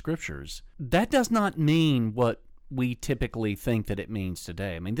Testament scriptures. That does not mean what we typically think that it means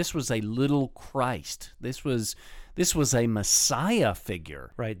today. I mean, this was a little Christ. This was a Messiah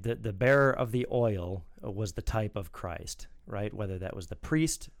figure. Right. The bearer of the oil was the type of Christ, right? Whether that was the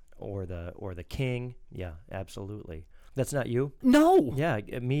priest or the king. Yeah, absolutely. That's not you? No. Yeah,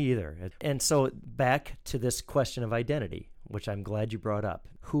 me either. And so back to this question of identity, which I'm glad you brought up.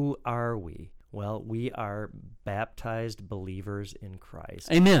 Who are we? Well, we are baptized believers in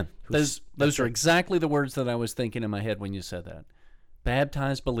Christ. Amen. Those are exactly the words that I was thinking in my head when you said that.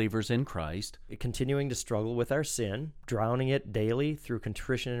 Baptized believers in Christ. Continuing to struggle with our sin, drowning it daily through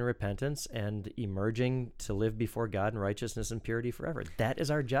contrition and repentance, and emerging to live before God in righteousness and purity forever. That is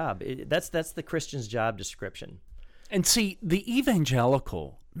our job. That's the Christian's job description. And see, the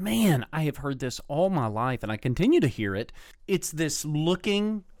evangelical, man, I have heard this all my life, and I continue to hear it. It's this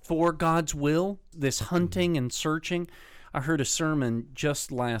looking for God's will, this hunting and searching. I heard a sermon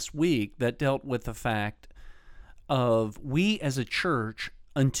just last week that dealt with the fact of we as a church,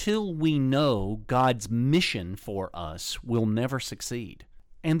 until we know God's mission for us, will never succeed.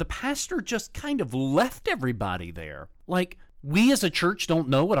 And the pastor just kind of left everybody there. Like, we as a church don't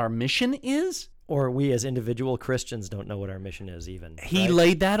know what our mission is? Or we as individual Christians don't know what our mission is even. He right?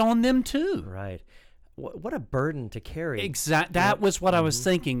 laid that on them too. Right. What a burden to carry. Exactly. That was what I was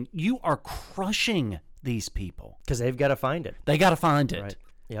thinking. You are crushing these people. Because they've got to find it. They got to find it. Right.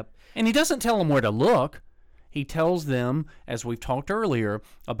 Yep. And he doesn't tell them where to look. He tells them, as we've talked earlier,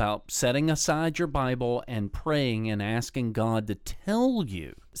 about setting aside your Bible and praying and asking God to tell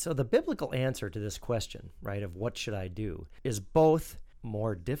you. So the biblical answer to this question, right, of what should I do, is both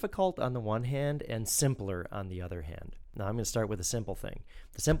more difficult on the one hand and simpler on the other hand. Now, I'm going to start with a simple thing.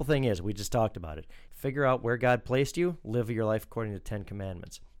 The simple thing is, we just talked about it. Figure out where God placed you, live your life according to the 10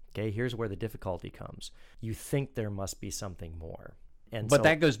 Commandments. Okay, here's where the difficulty comes. You think there must be something more. But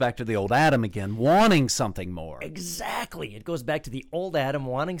that goes back to the old Adam again, wanting something more. Exactly. It goes back to the old Adam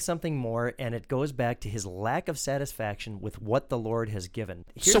wanting something more, and it goes back to his lack of satisfaction with what the Lord has given.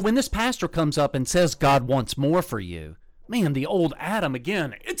 So when this pastor comes up and says God wants more for you, man, the old Adam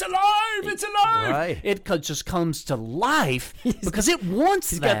again, it's alive, it's alive. Right. It just comes to life because it wants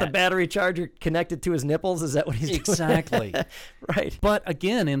He's that. got the battery charger connected to his nipples. Is that what he's doing? Exactly. Right. But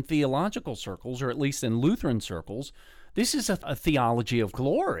again, in theological circles, or at least in Lutheran circles, this is a theology of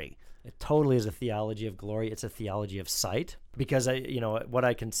glory. It totally is a theology of glory. It's a theology of sight, because I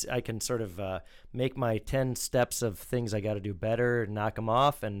can sort of make my 10 steps of things I got to do better, knock them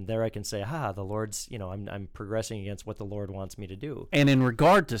off, and there I can say, the Lord's, I'm progressing against what the Lord wants me to do. And in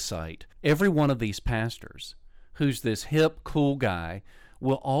regard to sight, every one of these pastors who's this hip, cool guy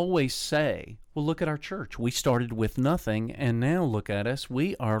will always say, well, look at our church. We started with nothing, and now look at us.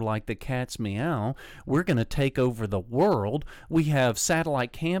 We are like the cat's meow. We're going to take over the world. We have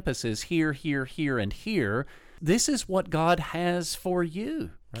satellite campuses here, here, here, and here. This is what God has for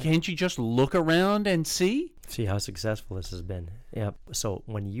you. Right. Can't you just look around and see? See how successful this has been. Yeah. So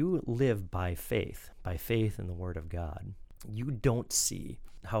when you live by faith in the Word of God, you don't see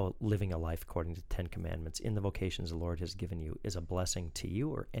how living a life according to the 10 Commandments in the vocations the Lord has given you is a blessing to you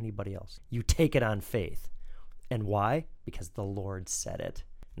or anybody else. You take it on faith. And why? Because the Lord said it.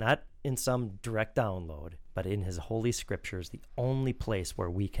 Not in some direct download, but in his holy scriptures, the only place where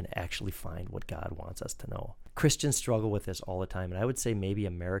we can actually find what God wants us to know. Christians struggle with this all the time, and I would say maybe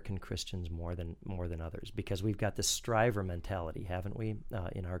American Christians more than others, because we've got this striver mentality, haven't we,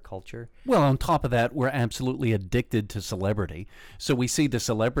 in our culture? Well, on top of that, we're absolutely addicted to celebrity. So we see the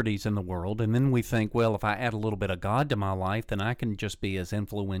celebrities in the world, and then we think, well, if I add a little bit of God to my life, then I can just be as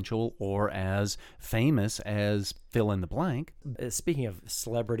influential or as famous as fill in the blank. Speaking of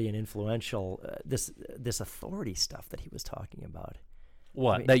celebrity and influential, this authority stuff that he was talking about.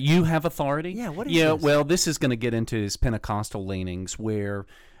 What? I mean, that you have authority? Yeah, what is this? Well, this is going to get into his Pentecostal leanings where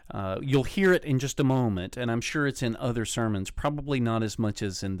you'll hear it in just a moment, and I'm sure it's in other sermons, probably not as much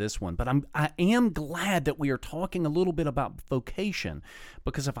as in this one. But I am glad that we are talking a little bit about vocation,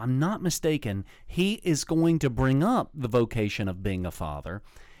 because if I'm not mistaken, he is going to bring up the vocation of being a father,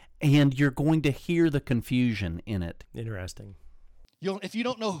 and you're going to hear the confusion in it. Interesting. If you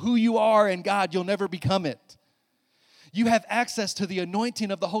don't know who you are in God, you'll never become it. You have access to the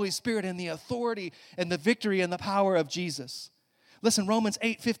anointing of the Holy Spirit and the authority and the victory and the power of Jesus. Listen, Romans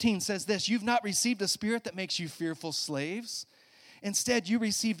 8:15 says this, "You've not received a spirit that makes you fearful slaves. Instead, you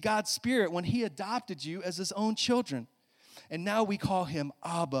received God's Spirit when he adopted you as his own children. And now we call him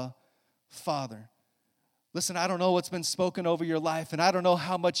Abba, Father." Listen, I don't know what's been spoken over your life, and I don't know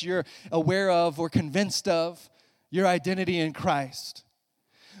how much you're aware of or convinced of your identity in Christ.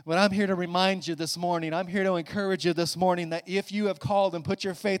 But I'm here to remind you this morning, I'm here to encourage you this morning that if you have called and put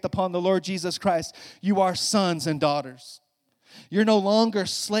your faith upon the Lord Jesus Christ, you are sons and daughters. You're no longer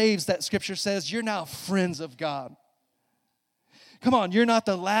slaves, that Scripture says. You're now friends of God. Come on, you're not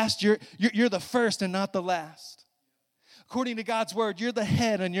the last, you're the first and not the last. According to God's word, you're the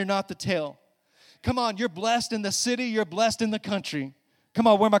head and you're not the tail. Come on, you're blessed in the city, you're blessed in the country. Come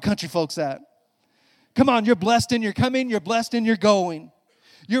on, where are my country folks at? Come on, you're blessed in your coming, you're blessed in your going.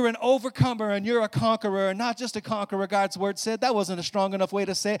 You're an overcomer and you're a conqueror, and not just a conqueror, God's word said. That wasn't a strong enough way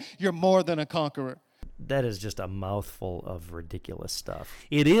to say it. You're more than a conqueror. That is just a mouthful of ridiculous stuff.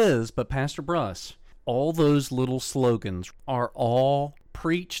 It is, but Pastor Bruss, all those little slogans are all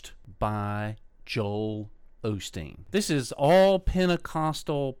preached by Joel Osteen. This is all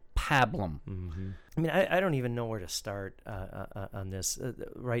Pentecostal pablum. Mm-hmm. I mean, I don't even know where to start on this,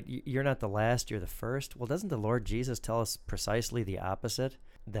 right? You're not the last, you're the first. Well, doesn't the Lord Jesus tell us precisely the opposite?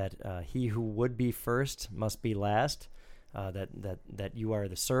 That he who would be first must be last? That you are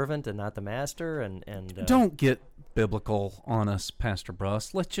the servant and not the master? And Don't get biblical on us, Pastor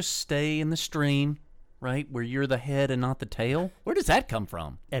Bruss. Let's just stay in the stream, right, where you're the head and not the tail. Where does that come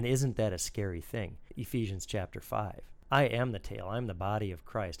from? And isn't that a scary thing? Ephesians chapter 5. I am the tail. I'm the body of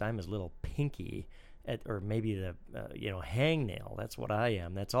Christ. I'm his little pinky, or maybe the hangnail. That's what I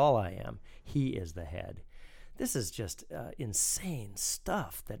am. That's all I am. He is the head. This is just insane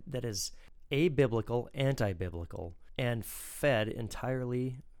stuff that is abiblical, anti-biblical, and fed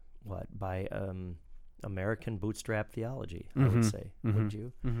entirely by American bootstrap theology, I would say. Would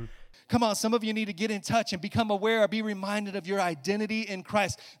you? Mm-hmm. Come on, some of you need to get in touch and become aware, be reminded of your identity in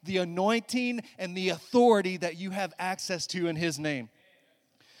Christ, the anointing and the authority that you have access to in his name.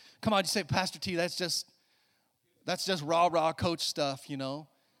 Come on, you say, Pastor T, that's just rah-rah coach stuff, you know.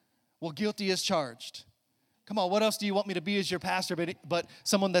 Well, guilty as charged. Come on, what else do you want me to be as your pastor but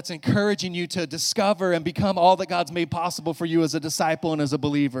someone that's encouraging you to discover and become all that God's made possible for you as a disciple and as a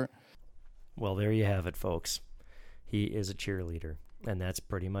believer? Well, there you have it, folks. He is a cheerleader, and that's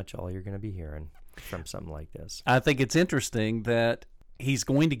pretty much all you're going to be hearing from something like this. I think it's interesting that he's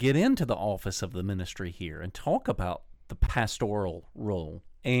going to get into the office of the ministry here and talk about the pastoral role.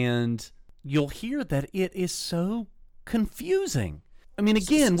 And you'll hear that it is so confusing. I mean,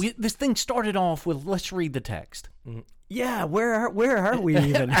 again, this thing started off with, let's read the text. Yeah, where are we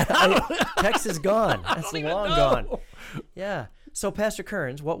even? Text is gone. That's long gone. Yeah. So, Pastor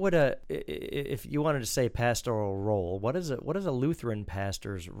Kearns, what would if you wanted to say pastoral role, what is a Lutheran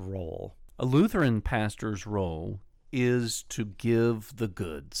pastor's role? A Lutheran pastor's role is to give the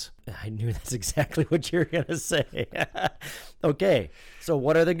goods. I knew that's exactly what you were going to say. Okay, so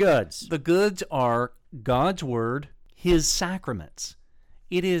what are the goods? The goods are God's word, his sacraments.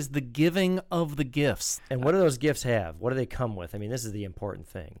 It is the giving of the gifts. And what do those gifts have? What do they come with? I mean, this is the important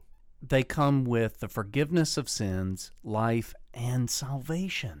thing. They come with the forgiveness of sins, life, and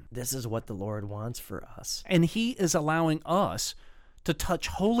salvation. This is what the Lord wants for us. And he is allowing us to touch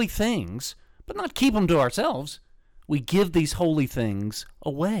holy things, but not keep them to ourselves. we give these holy things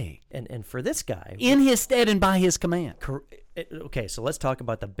away And for this guy, in his stead and by his command. okay, so let's talk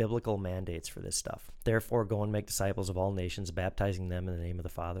about the biblical mandates for this stuff. Therefore, go and make disciples of all nations, baptizing them in the name of the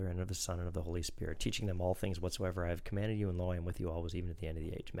Father and of the Son and of the Holy Spirit, teaching them all things whatsoever I have commanded you, and lo, I am with you always, even at the end of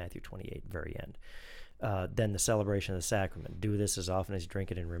the age. Matthew 28, very end. Then the celebration of the sacrament. Do this as often as you drink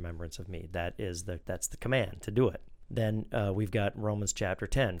it in remembrance of me. That's the command to do it. Then we've got Romans chapter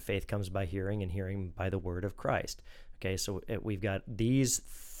 10. Faith comes by hearing, and hearing by the word of Christ. Okay, so we've got these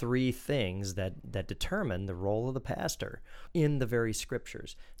three things that determine the role of the pastor in the very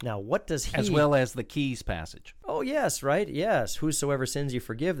scriptures. Now, what does he... As well as the keys passage. Oh, yes, right, yes. Whosoever sins you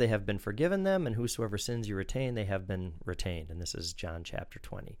forgive, they have been forgiven them, and whosoever sins you retain, they have been retained. And this is John chapter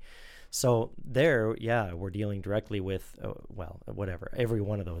 20. So there, yeah, we're dealing directly with, whatever. Every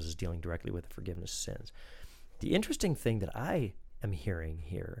one of those is dealing directly with the forgiveness of sins. The interesting thing that I am hearing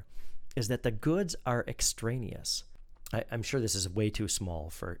here is that the goods are extraneous. I'm sure this is way too small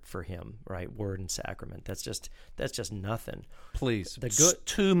for him, right? Word and sacrament. That's just nothing. Please, it's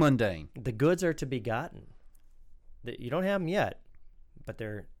too mundane. The goods are to be gotten. You don't have them yet, but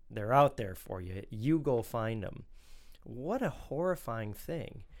they're out there for you. You go find them. What a horrifying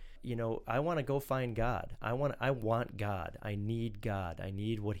thing. I want to go find God. I want God. I need God. I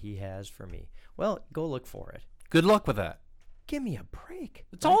need what He has for me. Well, go look for it. Good luck with that. Give me a break.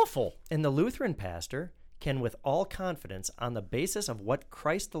 It's awful. And the Lutheran pastor can, with all confidence, on the basis of what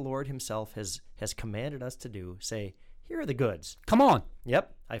Christ the Lord Himself has commanded us to do, say, here are the goods. Come on.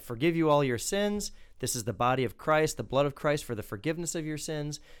 Yep, I forgive you all your sins. This is the body of Christ, the blood of Christ for the forgiveness of your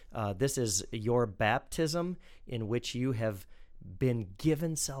sins. This is your baptism in which you have been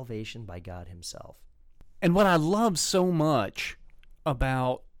given salvation by God Himself. And what I love so much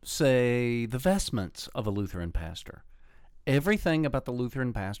about, say, the vestments of a Lutheran pastor, everything about the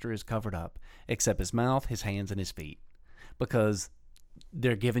Lutheran pastor is covered up except his mouth, his hands, and his feet, because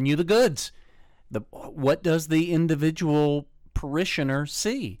they're giving you the goods. What does the individual parishioner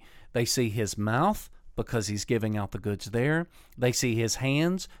see? They see his mouth because he's giving out the goods there. They see his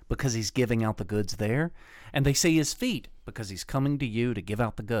hands because he's giving out the goods there. And they see his feet because he's coming to you to give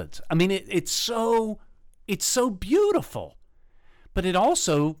out the goods. I mean, it's so beautiful. But it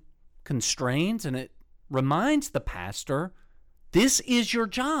also constrains, and it reminds the pastor, this is your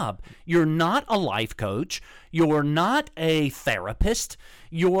job. You're not a life coach. You're not a therapist.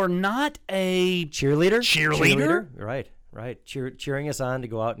 You're not a cheerleader. Right. Cheering us on to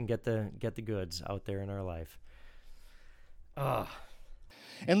go out and get the goods out there in our life.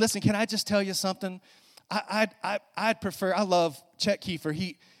 And listen, can I just tell you something? I'd prefer. I love Chet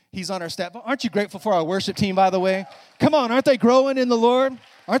Kiefer. He's on our staff. Aren't you grateful for our worship team, by the way? Come on, aren't they growing in the Lord?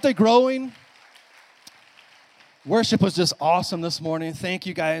 Aren't they growing? Worship was just awesome this morning. Thank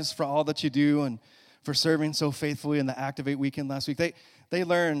you guys for all that you do and for serving so faithfully in the Activate weekend last week. They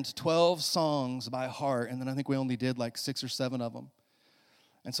learned 12 songs by heart, and then I think we only did like 6 or 7 of them.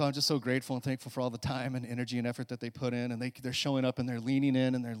 And so I'm just so grateful and thankful for all the time and energy and effort that they put in, and they're showing up and they're leaning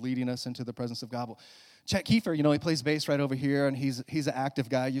in and they're leading us into the presence of God. Well, Chet Kiefer, he plays bass right over here, and he's an active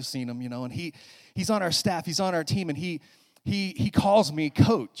guy. You've seen him, and he's on our staff. He's on our team, and he calls me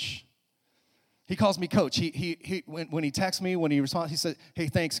coach. He calls me coach. When he texts me, when he responds, he said, "Hey,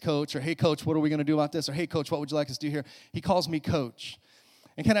 thanks, coach," or "Hey, coach, what are we going to do about this?" or "Hey, coach, what would you like us to do here?" He calls me coach.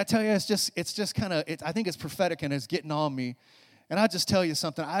 And can I tell you, it's just kind of, I think it's prophetic and it's getting on me. And I'll just tell you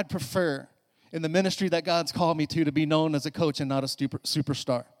something. I'd prefer in the ministry that God's called me to be known as a coach and not a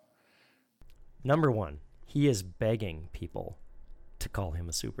superstar. Number one, he is begging people to call him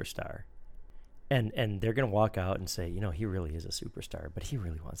a superstar. And they're going to walk out and say, he really is a superstar, but he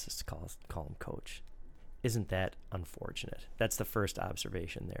really wants us to call him coach. Isn't that unfortunate? That's the first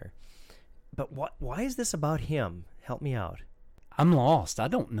observation there. But why is this about him? Help me out. I'm lost. I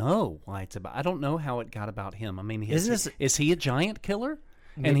don't know why it's about. I don't know how it got about him. I mean, is he a giant killer?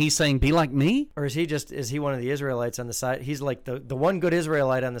 And he's saying, "Be like me," or is he one of the Israelites on the side? He's like the one good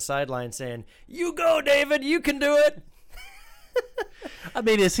Israelite on the sideline saying, "You go, David. You can do it." I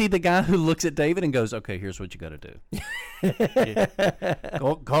mean, is he the guy who looks at David and goes, "Okay, here's what you got to do.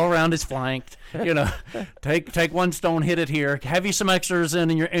 Go around his flank. Take one stone, hit it here. Have you some extras in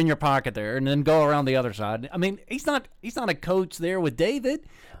your pocket there, and then go around the other side." I mean, he's not a coach there with David,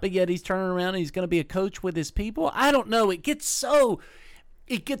 but yet he's turning around and he's going to be a coach with his people. I don't know. It gets so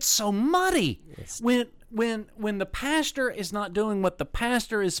muddy when the pastor is not doing what the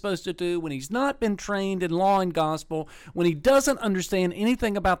pastor is supposed to do, when he's not been trained in law and gospel, when he doesn't understand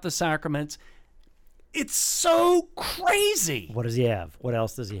anything about the sacraments. It's so crazy. What does he have? What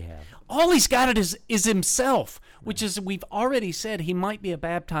else does he have? All he's got is himself, which is, we've already said he might be a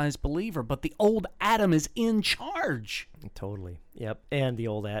baptized believer, but the old Adam is in charge. Totally. Yep. And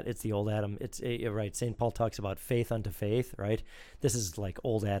it's the old Adam. Right. St. Paul talks about faith unto faith, right? This is like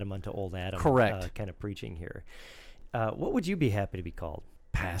old Adam unto old Adam. Correct. Kind of preaching here. What would you be happy to be called?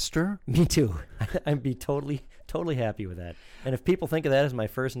 Pastor? Me too. I'd be totally happy with that. And if people think of that as my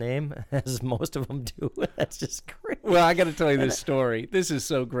first name, as most of them do, that's just great. Well, I got to tell you this story. This is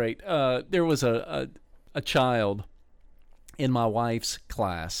so great. There was a child in my wife's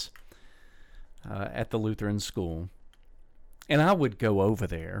class at the Lutheran school, and I would go over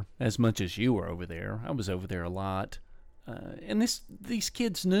there as much as you were over there. I was over there a lot, and these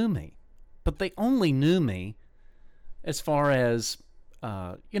kids knew me, but they only knew me as far as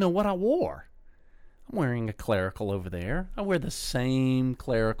what I wore. I'm wearing a clerical over there. I wear the same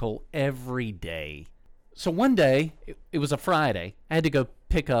clerical every day. So one day, it was a Friday, I had to go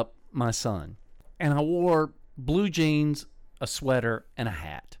pick up my son. And I wore blue jeans, a sweater, and a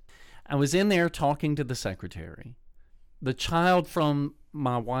hat. I was in there talking to the secretary. The child from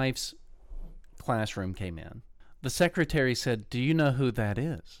my wife's classroom came in. The secretary said, "Do you know who that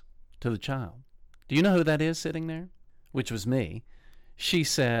is?" to the child. "Do you know who that is sitting there?" Which was me. She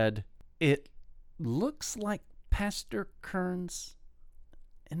said, "It looks like Pastor Kearns,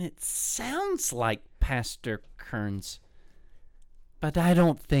 and it sounds like Pastor Kearns, but I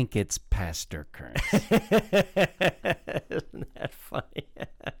don't think it's Pastor Kearns." Isn't that funny?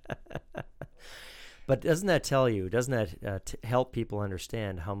 But doesn't that help people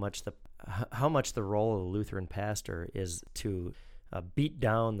understand how much the role of the Lutheran pastor is to beat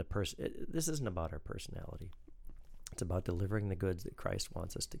down the person? This isn't about our personality. It's about delivering the goods that Christ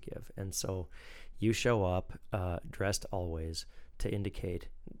wants us to give. And so you show up dressed always to indicate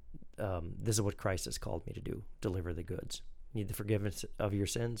this is what Christ has called me to do, deliver the goods. Need the forgiveness of your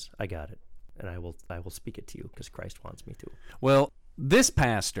sins? I got it. And I will speak it to you because Christ wants me to. Well, this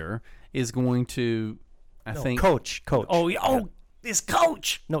pastor is going to, I think... Coach. This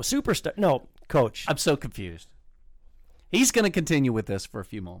coach! No, superstar. No, coach. I'm so confused. He's going to continue with this for a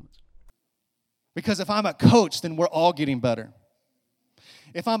few moments. Because if I'm a coach, then we're all getting better.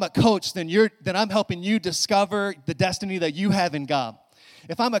 If I'm a coach, then I'm helping you discover the destiny that you have in God.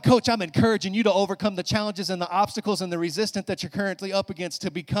 If I'm a coach, I'm encouraging you to overcome the challenges and the obstacles and the resistance that you're currently up against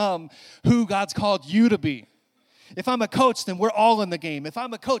to become who God's called you to be. If I'm a coach, then we're all in the game. If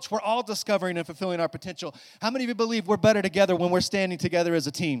I'm a coach, we're all discovering and fulfilling our potential. How many of you believe we're better together when we're standing together as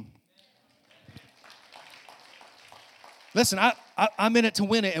a team? Listen, I'm in it to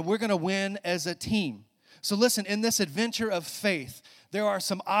win it, and we're going to win as a team. So listen, in this adventure of faith, there are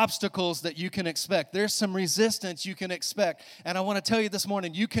some obstacles that you can expect. There's some resistance you can expect. And I want to tell you this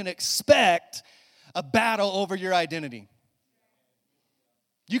morning, you can expect a battle over your identity.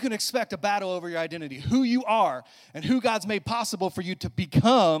 You can expect a battle over your identity. Who you are and who God's made possible for you to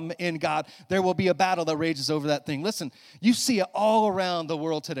become in God, there will be a battle that rages over that thing. Listen, you see it all around the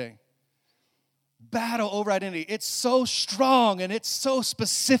world today. Battle over identity. It's so strong and it's so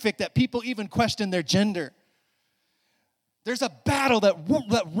specific that people even question their gender. There's a battle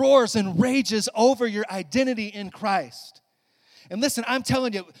that roars and rages over your identity in Christ. And listen, I'm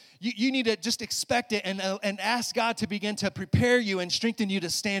telling you, you need to just expect it and ask God to begin to prepare you and strengthen you to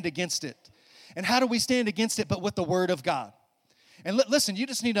stand against it. And how do we stand against it but with the Word of God? And listen, you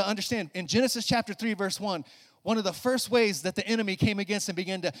just need to understand, in Genesis chapter 3, verse 1, one of the first ways that the enemy came against and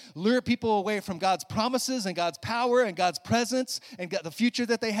began to lure people away from God's promises and God's power and God's presence and the future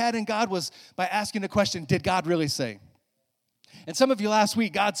that they had in God was by asking the question, did God really say? And some of you last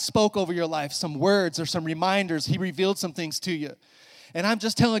week, God spoke over your life, some words or some reminders. He revealed some things to you. And I'm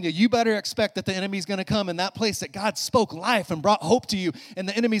just telling you, you better expect that the enemy's going to come in that place that God spoke life and brought hope to you. And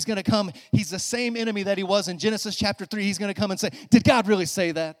the enemy's going to come. He's the same enemy that he was in Genesis chapter 3. He's going to come and say, did God really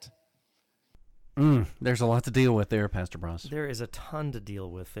say that? There's a lot to deal with there, Pastor Bross. There is a ton to deal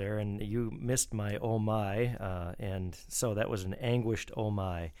with there, and you missed my oh my, and so that was an anguished oh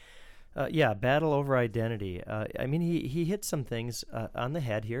my. Battle over identity. I mean, he hit some things on the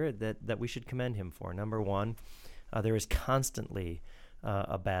head here that we should commend him for. Number one, there is constantly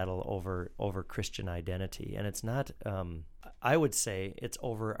a battle over Christian identity, and it's not. I would say it's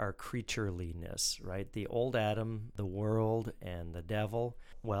over our creatureliness, right? The old Adam, the world, and the devil.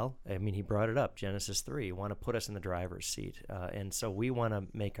 Well, I mean, he brought it up, Genesis 3, want to put us in the driver's seat. And so we want to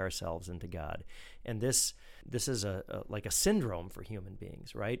make ourselves into God. And this is like a syndrome for human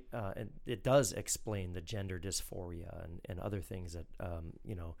beings, right? And it does explain the gender dysphoria and other things that,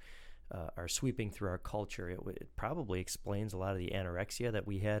 are sweeping through our culture. It probably explains a lot of the anorexia that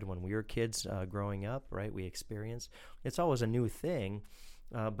we had when we were kids growing up, right? We experienced. It's always a new thing,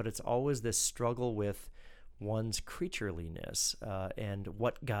 but it's always this struggle with one's creatureliness and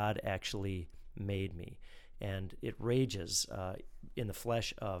what God actually made me. And it rages in the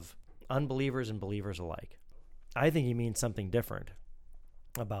flesh of unbelievers and believers alike. I think he means something different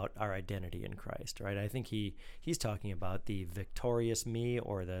about our identity in Christ, right? I think he's talking about the victorious me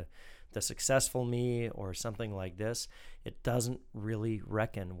or the successful me or something like this. It doesn't really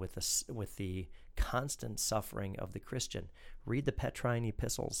reckon with the constant suffering of the Christian. Read the Petrine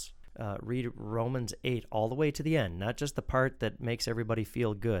epistles. Read Romans 8 all the way to the end, not just the part that makes everybody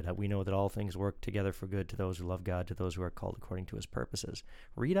feel good. We know that all things work together for good to those who love God, to those who are called according to his purposes.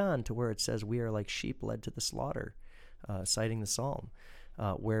 Read on to where it says we are like sheep led to the slaughter, citing the Psalm,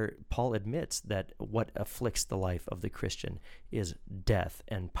 where Paul admits that what afflicts the life of the Christian is death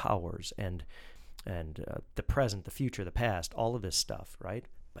and powers and the present, the future, the past, all of this stuff, right?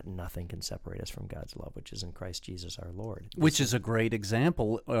 But nothing can separate us from God's love, which is in Christ Jesus our Lord. Which is a great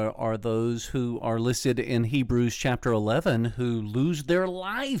example are those who are listed in Hebrews chapter 11 who lose their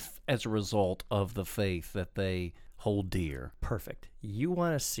life as a result of the faith that they hold dear. Perfect. You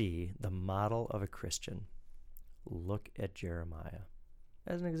want to see the model of a Christian? Look at Jeremiah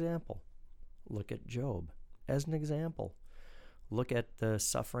as an example. Look at Job as an example. Look at the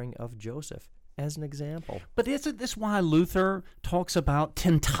suffering of Joseph as an example. But isn't this why Luther talks about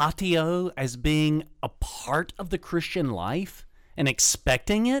tentatio as being a part of the Christian life and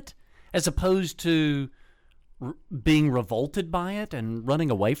expecting it, as opposed to being revolted by it and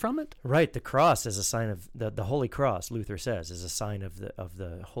running away from it? Right. The cross is a sign of the Holy Cross, Luther says, is a sign of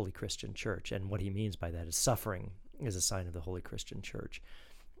the Holy Christian Church. And what he means by that is suffering is a sign of the Holy Christian Church.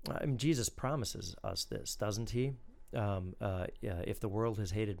 Jesus promises us this, doesn't he? If the world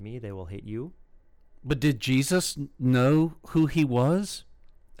has hated me, they will hate you. But did Jesus know who he was?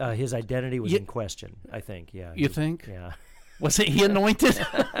 His identity was in question, I think. Yeah. You think? Yeah. Was he anointed?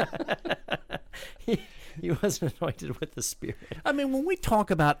 He wasn't anointed with the Spirit. I mean, when we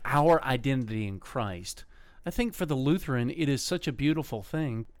talk about our identity in Christ, I think for the Lutheran, it is such a beautiful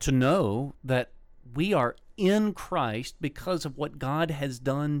thing to know that we are in Christ because of what God has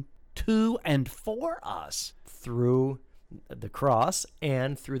done to and for us. Through the cross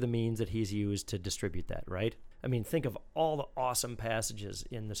and through the means that he's used to distribute that, right? I mean, think of all the awesome passages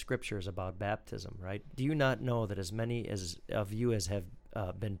in the scriptures about baptism, right? Do you not know that as many of you as have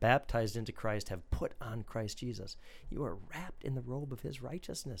been baptized into Christ have put on Christ Jesus? You are wrapped in the robe of his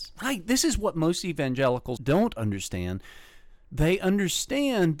righteousness. Right. This is what most evangelicals don't understand. They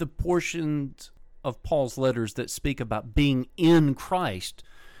understand the portions of Paul's letters that speak about being in Christ,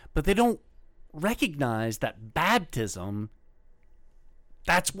 but they don't recognize that baptism,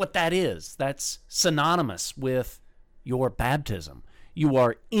 that's what that is. That's synonymous with your baptism. You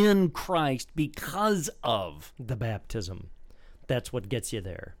are in Christ because of the baptism. That's what gets you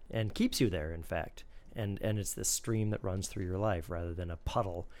there and keeps you there, in fact. And it's this stream that runs through your life rather than a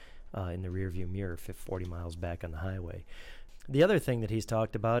puddle in the rearview mirror 40 miles back on the highway. The other thing that he's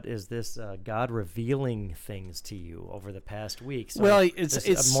talked about is this God revealing things to you over the past week. So well,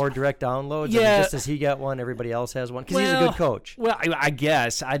 it's more direct downloads. Yeah. I mean, just as he got one, everybody else has one because he's a good coach. Well, I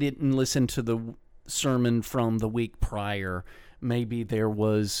guess I didn't listen to the sermon from the week prior. Maybe there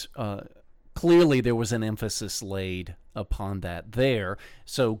was clearly there was an emphasis laid upon that there.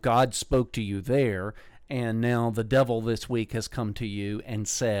 So God spoke to you there, and now the devil this week has come to you and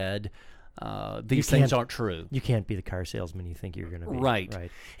said, these things aren't true. You can't be the car salesman you think you're going to be.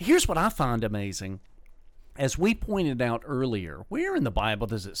 Right. Here's what I find amazing. As we pointed out earlier, where in the Bible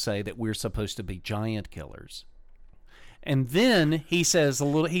does it say that we're supposed to be giant killers? And then he says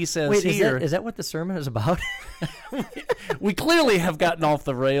Wait, here... is that what the sermon is about? We clearly have gotten off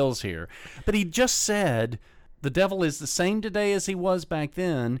the rails here. But he just said the devil is the same today as he was back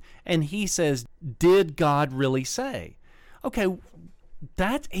then, and he says, did God really say? Okay,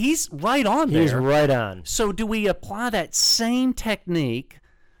 he's right on there. He's right on. So do we apply that same technique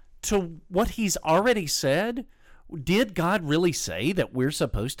to what he's already said? Did God really say that we're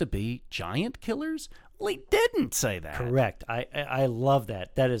supposed to be giant killers? Well, he didn't say that. Correct. I love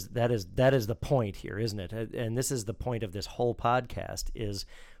that. That is the point here, isn't it? And this is the point of this whole podcast: is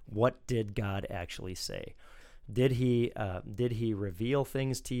what did God actually say? Did he reveal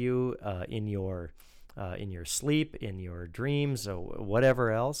things to you in your sleep, in your dreams, or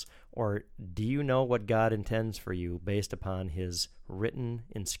whatever else? Or do you know what God intends for you based upon his written,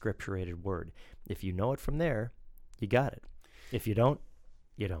 inscripturated word? If you know it from there, you got it. If you don't,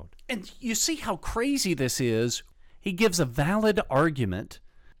 you don't. And you see how crazy this is? He gives a valid argument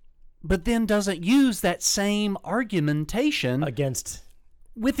but then doesn't use that same argumentation Against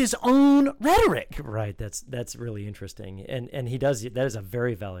with his own rhetoric. Right, that's really interesting, and he does. That is a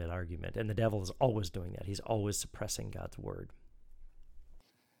very valid argument, and the devil is always doing that. He's always suppressing God's word.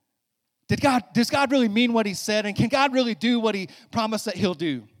 Does God really mean what he said, and can God really do what he promised that he'll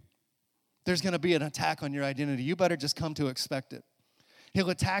do? There's going to be an attack on your identity. You better just come to expect it. He'll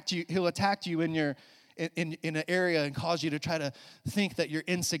attack you in your in an area and cause you to try to think that you're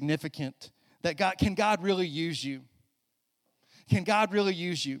insignificant. Can God really use you? Can God really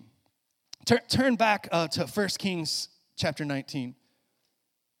use you? Turn back to 1 Kings chapter 19.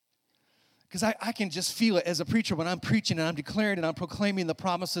 Because I can just feel it as a preacher when I'm preaching and I'm declaring and I'm proclaiming the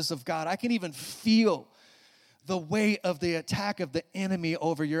promises of God. I can even feel the weight of the attack of the enemy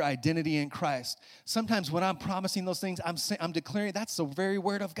over your identity in Christ. Sometimes when I'm promising those things, I'm declaring that's the very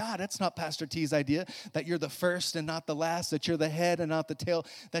word of God. That's not Pastor T's idea, that you're the first and not the last, that you're the head and not the tail,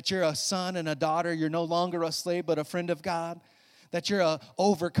 that you're a son and a daughter. You're no longer a slave but a friend of God. That you're an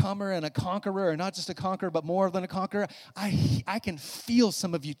overcomer and a conqueror, or not just a conqueror, but more than a conqueror. I can feel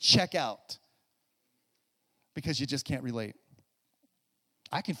some of you check out because you just can't relate.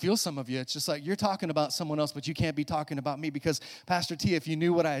 I can feel some of you. It's just like you're talking about someone else, but you can't be talking about me because, Pastor T, if you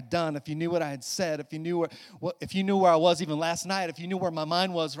knew what I had done, if you knew what I had said, if you knew where I was even last night, if you knew where my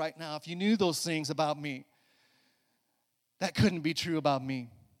mind was right now, if you knew those things about me, that couldn't be true about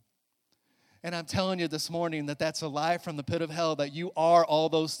me. And I'm telling you this morning that that's a lie from the pit of hell, that you are all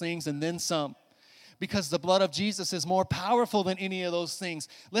those things and then some. Because the blood of Jesus is more powerful than any of those things.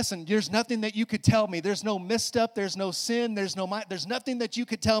 Listen, there's nothing that you could tell me. There's no misstep. There's no sin. There's nothing that you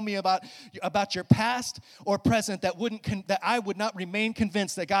could tell me about your past or present that I would not remain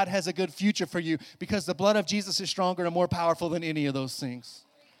convinced that God has a good future for you, because the blood of Jesus is stronger and more powerful than any of those things.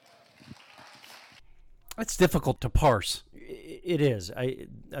 It's difficult to parse. It is.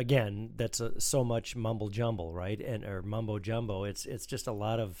 Again, that's so much mumble jumble, right? Or mumbo jumbo. It's just a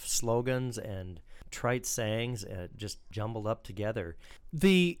lot of slogans and trite sayings, just jumbled up together.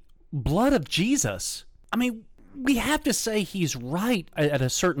 The blood of Jesus, I mean, we have to say he's right at a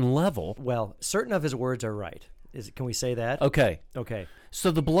certain level. Well, certain of his words are right. Can we say that? Okay.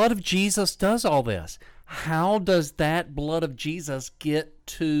 So the blood of Jesus does all this. How does that blood of Jesus get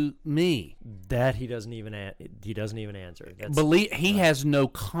to me? That he doesn't even answer. He has no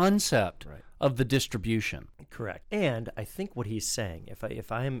concept of the distribution. Correct. And I think what he's saying,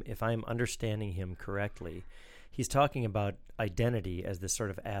 if I'm understanding him correctly, he's talking about identity as this sort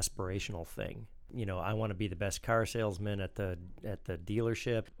of aspirational thing. You know, I want to be the best car salesman at the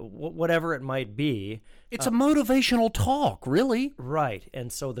dealership, whatever it might be. It's a motivational talk, really. Right.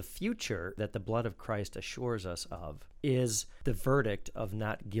 And so the future that the blood of Christ assures us of is the verdict of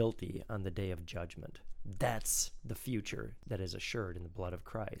not guilty on the day of judgment. That's the future that is assured in the blood of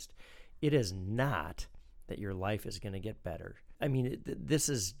Christ. It is not that your life is going to get better. I mean, this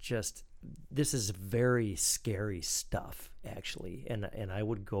is very scary stuff, actually. And I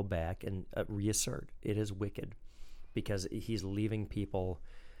would go back and reassert it is wicked, because he's leaving people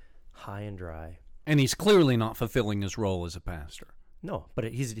high and dry. And he's clearly not fulfilling his role as a pastor. No, but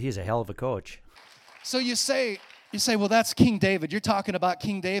he's a hell of a coach. So you say, well, that's King David. You're talking about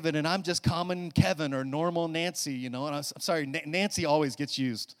King David, and I'm just common Kevin or normal Nancy, you know. And I'm sorry, Nancy always gets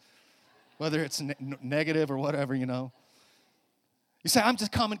used, whether it's negative or whatever, you know. You say, I'm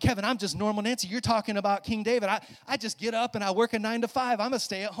just common Kevin. I'm just normal Nancy. You're talking about King David. I just get up and I work a 9 to 5. I'm a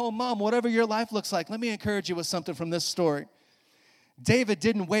stay-at-home mom, whatever your life looks like. Let me encourage you with something from this story. David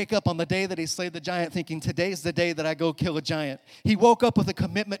didn't wake up on the day that he slayed the giant thinking, today's the day that I go kill a giant. He woke up with a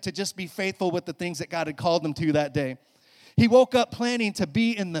commitment to just be faithful with the things that God had called him to that day. He woke up planning to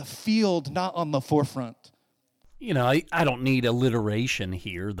be in the field, not on the forefront. You know, I don't need alliteration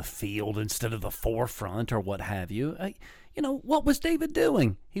here, the field instead of the forefront or what have you. You know, what was David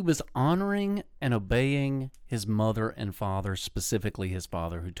doing? He was honoring and obeying his mother and father, specifically his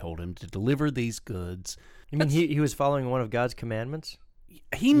father who told him to deliver these goods. You mean he was following one of God's commandments?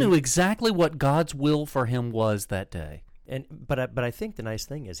 He knew exactly what God's will for him was that day. But I think the nice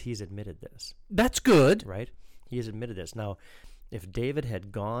thing is he's admitted this. That's good. Right? He has admitted this. Now, if David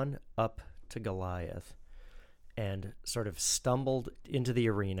had gone up to Goliath and sort of stumbled into the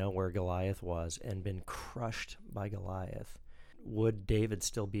arena where Goliath was and been crushed by Goliath, would David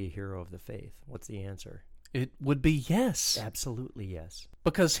still be a hero of the faith? What's the answer? It would be yes. Absolutely yes.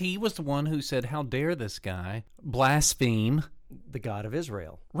 Because he was the one who said, how dare this guy blaspheme the God of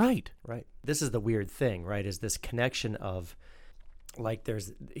Israel. Right. This is the weird thing, right, is this connection of, like,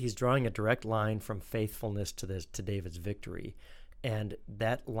 he's drawing a direct line from faithfulness to David's victory, and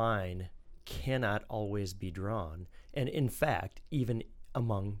that line cannot always be drawn. And in fact, even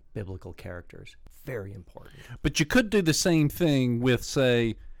among biblical characters. Very important. But you could do the same thing with,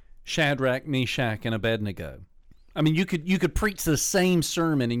 say, Shadrach, Meshach, and Abednego. I mean, you could preach the same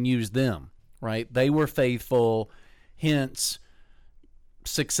sermon and use them, right? They were faithful, hence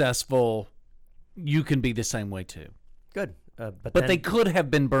successful. You can be the same way too. Good. But they could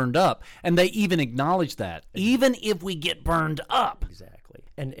have been burned up, and they even acknowledge that. Even if we get burned up. Exactly.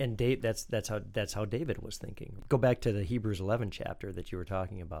 And Dave, that's how David was thinking. Go back to the Hebrews 11 chapter that you were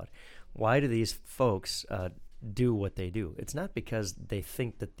talking about. Why do these folks do what they do? It's not because they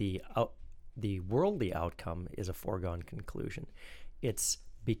think that the worldly outcome is a foregone conclusion. It's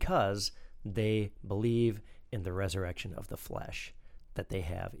because they believe in the resurrection of the flesh that they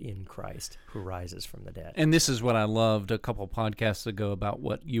have in Christ who rises from the dead. And this is what I loved a couple podcasts ago about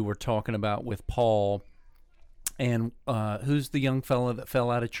what you were talking about with Paul. And who's the young fellow that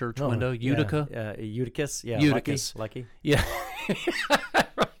fell out of church window? Utica? Eutychus. Yeah, Eutychus. Lucky. Yeah.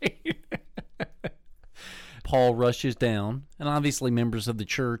 Right. Paul rushes down, and obviously members of the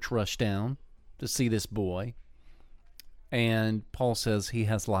church rush down to see this boy. And Paul says he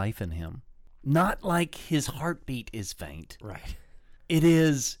has life in him. Not like his heartbeat is faint. Right. It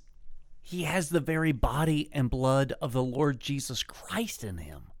is, he has the very body and blood of the Lord Jesus Christ in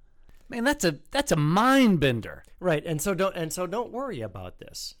him. Man, that's a mind bender. Right. And so don't worry about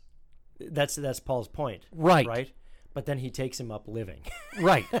this. That's Paul's point. Right. Right. But then he takes him up living.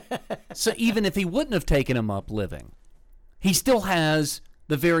 Right. So even if he wouldn't have taken him up living, he still has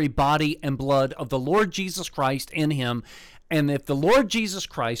the very body and blood of the Lord Jesus Christ in him. And if the Lord Jesus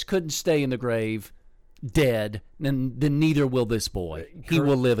Christ couldn't stay in the grave dead, then neither will this boy. He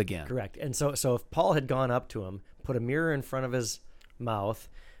will live again. Correct. And so if Paul had gone up to him, put a mirror in front of his mouth,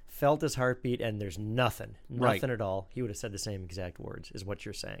 felt his heartbeat, and there's nothing at all, he would have said the same exact words, is what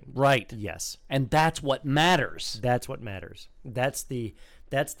you're saying. Right. Yes. And that's what matters. That's what matters. That's the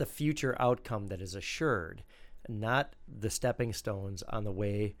future outcome that is assured, not the stepping stones on the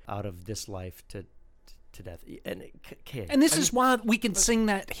way out of this life to death. And this is why we can sing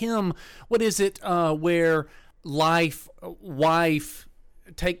that hymn. What is it? Where wife,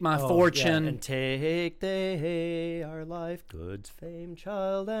 take my fortune. Yeah. And take they our life, goods, fame,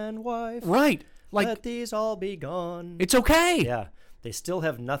 child, and wife. Right. Like, let these all be gone. It's okay. Yeah. They still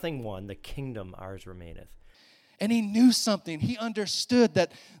have nothing won. The kingdom ours remaineth. And he knew something. He understood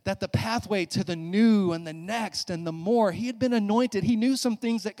that the pathway to the new and the next and the more, he had been anointed. He knew some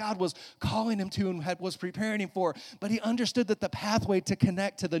things that God was calling him to and was preparing him for. But he understood that the pathway to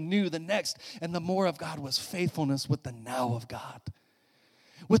connect to the new, the next, and the more of God was faithfulness with the now of God.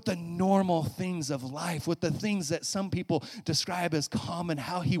 With the normal things of life, with the things that some people describe as common,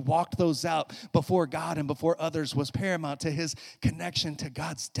 how he walked those out before God and before others was paramount to his connection to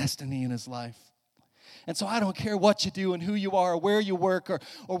God's destiny in his life. And so I don't care what you do and who you are or where you work or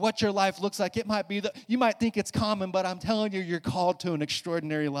what your life looks like. It might be that you might think it's common, but I'm telling you, you're called to an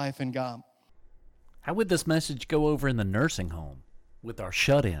extraordinary life in God. How would this message go over in the nursing home with our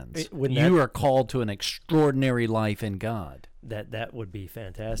shut-ins? You are called to an extraordinary life in God. That would be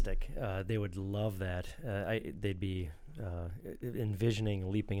fantastic. They would love that. They'd be envisioning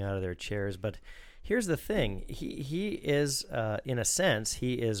leaping out of their chairs. But here's the thing. He is, in a sense,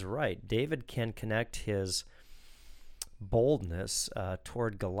 he is right. David can connect his boldness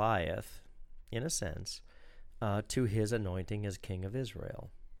toward Goliath, in a sense, to his anointing as king of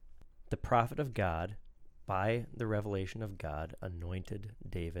Israel. The prophet of God, by the revelation of God, anointed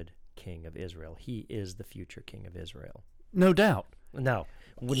David king of Israel. He is the future king of Israel. No doubt. No.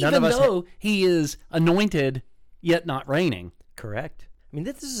 Even though he is anointed, yet not reigning. Correct. I mean,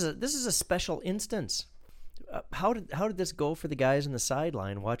 this is a special instance. How did this go for the guys in the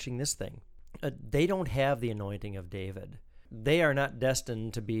sideline watching this thing? They don't have the anointing of David. They are not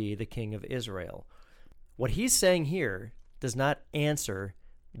destined to be the king of Israel. What he's saying here does not answer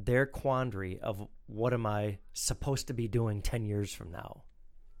their quandary of what am I supposed to be doing 10 years from now.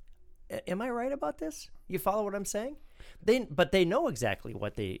 Am I right about this? You follow what I'm saying? But they know exactly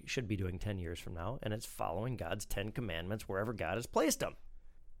what they should be doing 10 years from now, and it's following God's 10 commandments wherever God has placed them.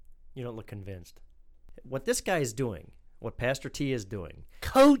 You don't look convinced. What this guy is doing, what Pastor T is doing.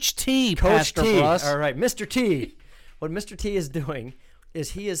 Coach T, Pastor Russ. All right, Mr. T. What Mr. T is doing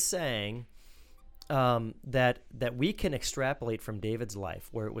is he is saying that we can extrapolate from David's life,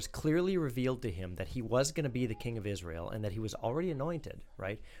 where it was clearly revealed to him that he was going to be the king of Israel and that he was already anointed,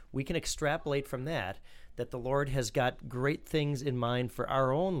 right? We can extrapolate from that the Lord has got great things in mind for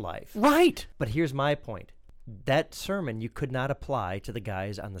our own life. Right. But here's my point. That sermon you could not apply to the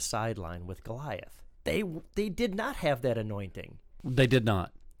guys on the sideline with Goliath. They did not have that anointing. They did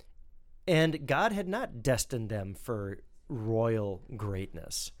not. And God had not destined them for royal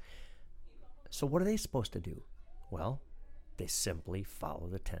greatness. So what are they supposed to do? Well, they simply follow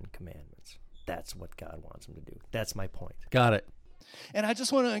the 10 Commandments. That's what God wants them to do. That's my point. Got it. And I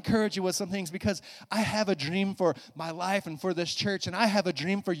just want to encourage you with some things, because I have a dream for my life and for this church, and I have a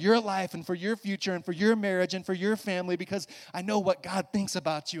dream for your life and for your future and for your marriage and for your family, because I know what God thinks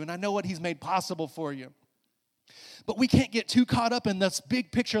about you and I know what he's made possible for you. But we can't get too caught up in this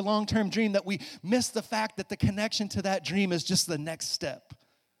big picture, long-term dream that we miss the fact that the connection to that dream is just the next step.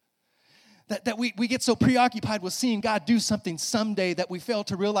 That we get so preoccupied with seeing God do something someday that we fail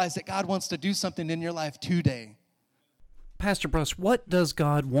to realize that God wants to do something in your life today. Pastor Bruss, what does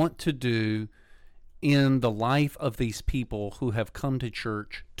God want to do in the life of these people who have come to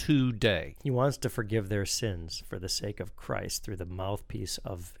church today? He wants to forgive their sins for the sake of Christ through the mouth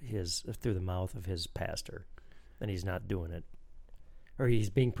of his pastor. And he's not doing it. Or he's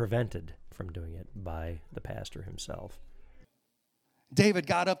being prevented from doing it by the pastor himself. David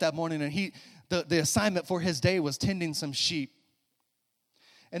got up that morning, and the assignment for his day was tending some sheep.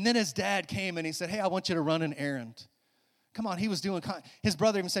 And then his dad came and he said, "Hey, I want you to run an errand." Come on, his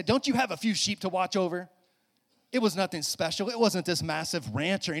brother even said, "Don't you have a few sheep to watch over?" It was nothing special. It wasn't this massive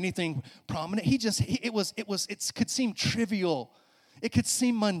ranch or anything prominent. It could seem trivial. It could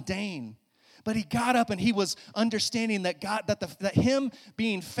seem mundane. But he got up and he was understanding that that him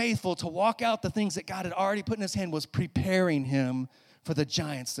being faithful to walk out the things that God had already put in his hand was preparing him for the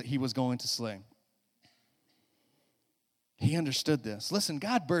giants that he was going to slay. He understood this. Listen,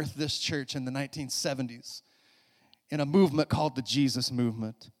 God birthed this church in the 1970s in a movement called the Jesus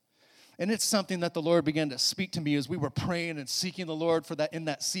Movement. And it's something that the Lord began to speak to me as we were praying and seeking the Lord for that in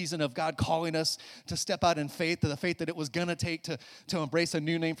that season of God calling us to step out in faith, to the faith that it was going to take to embrace a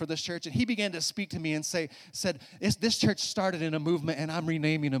new name for this church. And he began to speak to me and said, this church started in a movement, and I'm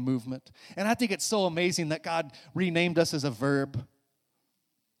renaming a movement. And I think it's so amazing that God renamed us as a verb.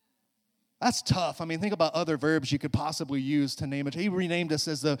 That's tough. I mean, think about other verbs you could possibly use to name it. He renamed us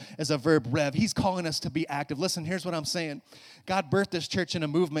as a verb rev. He's calling us to be active. Listen, here's what I'm saying. God birthed this church in a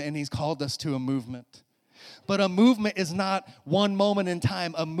movement, and he's called us to a movement. But a movement is not one moment in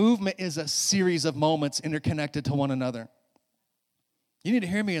time. A movement is a series of moments interconnected to one another. You need to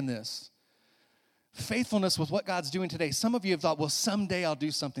hear me in this. Faithfulness with what God's doing today. Some of you have thought, well, someday I'll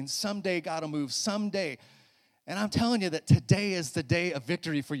do something. Someday God will move. Someday. And I'm telling you that today is the day of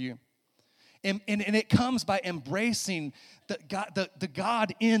victory for you. And it comes by embracing the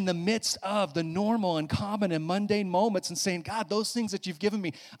God in the midst of the normal and common and mundane moments and saying, God, those things that you've given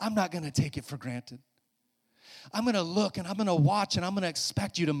me, I'm not going to take it for granted. I'm going to look and I'm going to watch and I'm going to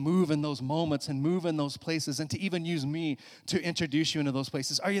expect you to move in those moments and move in those places and to even use me to introduce you into those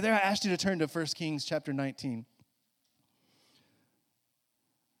places. Are you there? I asked you to turn to 1 Kings chapter 19.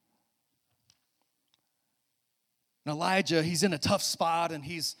 And Elijah, he's in a tough spot, and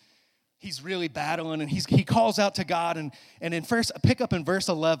he's really battling, and he calls out to God, and pick up in verse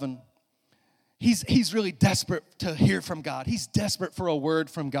 11. He's really desperate to hear from God. He's desperate for a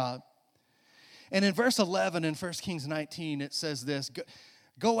word from God. And in verse 11 in 1 Kings 19, it says this,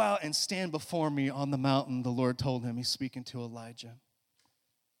 "Go out and stand before me on the mountain," the Lord told him. He's speaking to Elijah.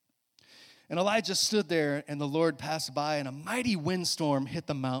 And Elijah stood there, and the Lord passed by, and a mighty windstorm hit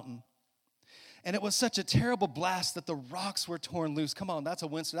the mountain. And it was such a terrible blast that the rocks were torn loose. Come on, that's a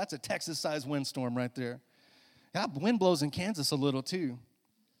windstorm. That's a Texas-sized windstorm right there. Yeah, wind blows in Kansas a little too.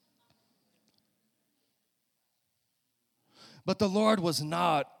 But the Lord was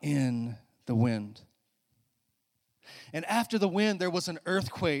not in the wind. And after the wind, there was an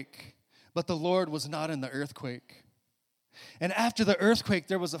earthquake, but the Lord was not in the earthquake. And after the earthquake,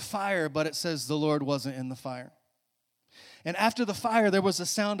 there was a fire, but it says the Lord wasn't in the fire. And after the fire, there was the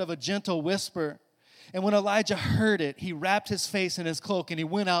sound of a gentle whisper. And when Elijah heard it, he wrapped his face in his cloak, and he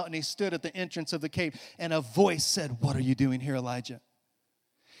went out and he stood at the entrance of the cave. And a voice said, "What are you doing here, Elijah?"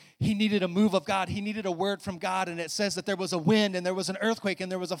 He needed a move of God. He needed a word from God. And it says that there was a wind, and there was an earthquake,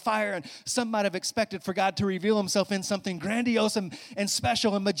 and there was a fire. And some might have expected for God to reveal himself in something grandiose and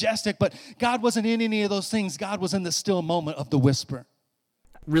special and majestic. But God wasn't in any of those things. God was in the still moment of the whisper.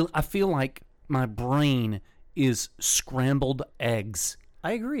 Really, I feel like my brain is scrambled eggs.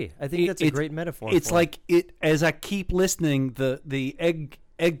 I agree. I think that's a great metaphor. It's like it. As I keep listening, the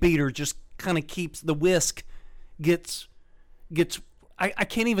egg beater just kind of keeps the whisk gets. I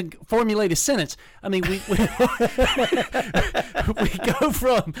can't even formulate a sentence. I mean, we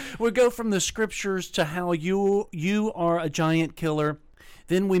go from the scriptures to how you are a giant killer.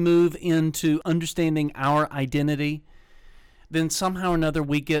 Then we move into understanding our identity. Then somehow or another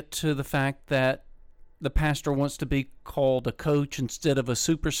we get to the fact that the pastor wants to be called a coach instead of a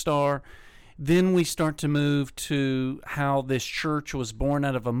superstar. Then we start to move to how this church was born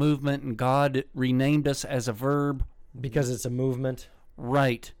out of a movement and God renamed us as a verb. Because it's a movement.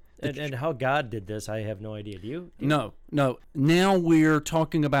 Right. And how God did this, I have no idea. Do you? No. Now we're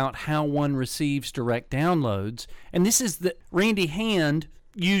talking about how one receives direct downloads. And this is Randy Hand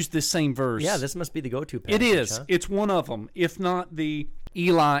used the same verse. Yeah, this must be the go-to passage. It is. Huh? It's one of them, if not the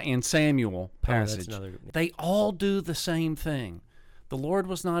Eli and Samuel passage. That's another. They all do the same thing. The Lord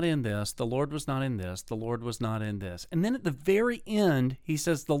was not in this. The Lord was not in this. The Lord was not in this. And then at the very end, he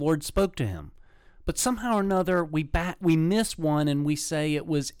says the Lord spoke to him. But somehow or another, we miss one and we say it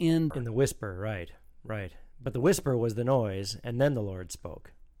was in the whisper, right. But the whisper was the noise, and then the Lord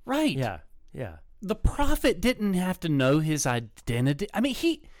spoke. Right. Yeah. The prophet didn't have to know his identity. I mean,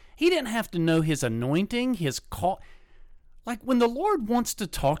 he didn't have to know his anointing, his call. Like when the Lord wants to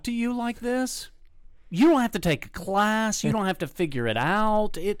talk to you like this, you don't have to take a class. You don't have to figure it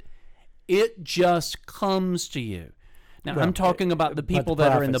out. It just comes to you. Now, Well, I'm talking about the people the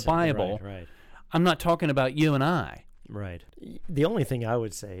that are in the prophecy, Bible. Right. I'm not talking about you and I. Right. The only thing I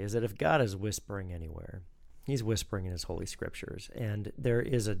would say is that if God is whispering anywhere, he's whispering in his holy scriptures, and there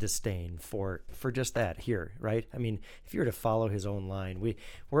is a disdain for just that here, right? I mean, if you were to follow his own line,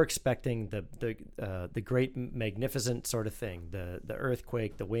 we're expecting the great magnificent sort of thing, the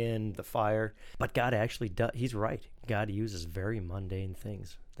earthquake, the wind, the fire, but God actually does. He's right. God uses very mundane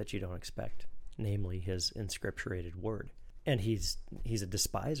things that you don't expect, namely his inscripturated word. And he's a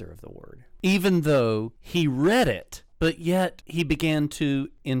despiser of the word. Even though he read it, but yet he began to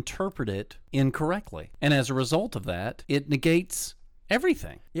interpret it incorrectly. And as a result of that, it negates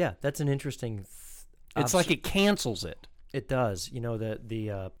everything. Yeah, that's an interesting... It's like it cancels it. It does. You know,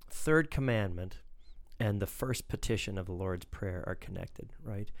 the third commandment and the first petition of the Lord's Prayer are connected,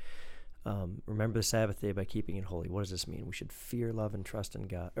 right? Remember the Sabbath day by keeping it holy. What does this mean? We should fear, love, and trust in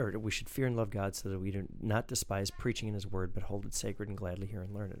God, or we should fear and love God so that we do not despise preaching in his word, but hold it sacred and gladly hear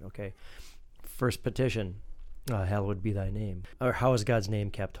and learn it, okay? First petition, hallowed be thy name. Or how is God's name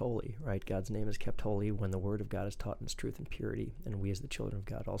kept holy, right? God's name is kept holy when the word of God is taught in its truth and purity, and we as the children of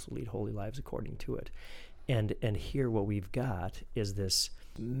God also lead holy lives according to it. And here what we've got is this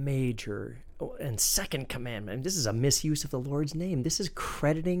major and second commandment. And this is a misuse of the Lord's name. This is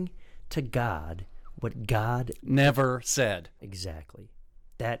crediting to God what God never said. Exactly.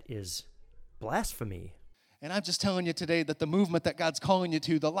 That is blasphemy. And I'm just telling you today that the movement that God's calling you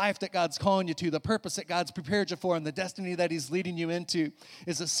to, the life that God's calling you to, the purpose that God's prepared you for, and the destiny that he's leading you into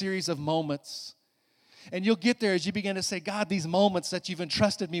is a series of moments. And you'll get there as you begin to say, God, these moments that you've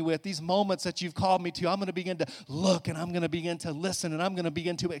entrusted me with, these moments that you've called me to, I'm going to begin to look and I'm going to begin to listen and I'm going to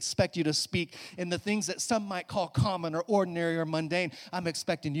begin to expect you to speak in the things that some might call common or ordinary or mundane. I'm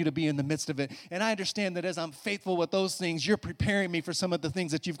expecting you to be in the midst of it. And I understand that as I'm faithful with those things, you're preparing me for some of the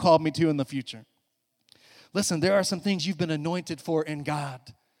things that you've called me to in the future. Listen, there are some things you've been anointed for in God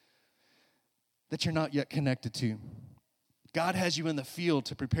that you're not yet connected to. God has you in the field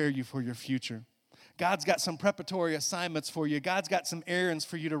to prepare you for your future. God's got some preparatory assignments for you. God's got some errands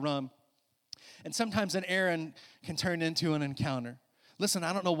for you to run. And sometimes an errand can turn into an encounter. Listen,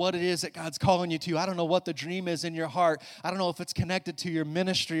 I don't know what it is that God's calling you to. I don't know what the dream is in your heart. I don't know if it's connected to your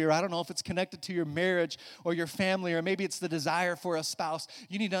ministry, or I don't know if it's connected to your marriage or your family, or maybe it's the desire for a spouse.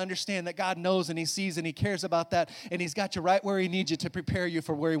 You need to understand that God knows and he sees and he cares about that, and he's got you right where he needs you to prepare you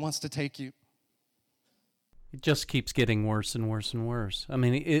for where he wants to take you. It just keeps getting worse and worse and worse. I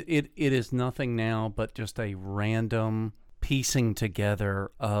mean, it is nothing now but just a random piecing together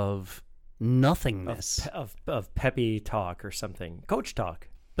of nothingness. Of peppy talk or something. Coach talk.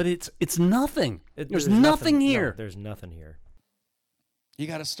 But it's nothing. There's nothing here. No, there's nothing here. You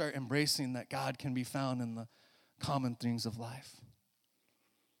got to start embracing that God can be found in the common things of life.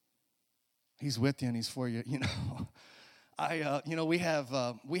 He's with you and he's for you, you know. We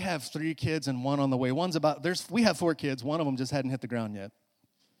have 3 kids and one on the way. We have 4 kids. One of them just hadn't hit the ground yet.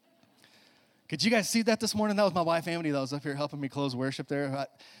 Could you guys see that this morning? That was my wife, Amity, that was up here helping me close worship there.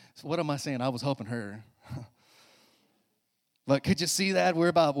 What am I saying? I was helping her. But could you see that? We're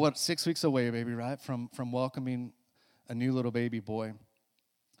about, 6 weeks away, baby, right? From welcoming a new little baby boy.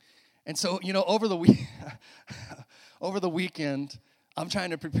 And so, over the weekend, I'm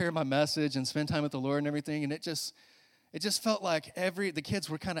trying to prepare my message and spend time with the Lord and everything, and it just felt like the kids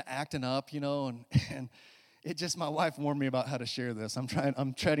were kind of acting up, and it just, my wife warned me about how to share this.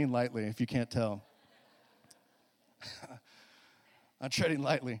 I'm treading lightly, if you can't tell. I'm treading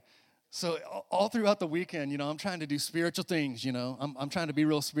lightly. So all throughout the weekend, I'm trying to do spiritual things, I'm trying to be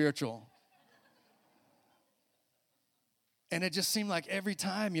real spiritual. And it just seemed like every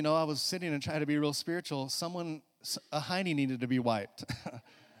time, I was sitting and trying to be real spiritual, a hiney needed to be wiped.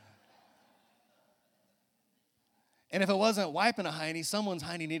 And if it wasn't wiping a hiney, someone's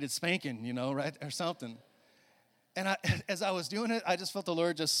hiney needed spanking, right, or something. And as I was doing it, I just felt the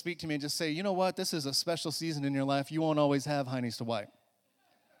Lord just speak to me and just say, you know what, this is a special season in your life. You won't always have hineys to wipe.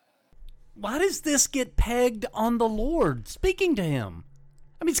 Why does this get pegged on the Lord speaking to him?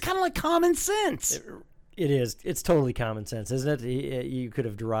 I mean, it's kind of like common sense. It is. It's totally common sense, isn't it? You could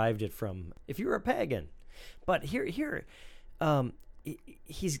have derived it from if you were a pagan. But here,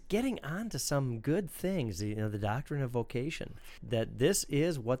 he's getting on to some good things, the doctrine of vocation, that this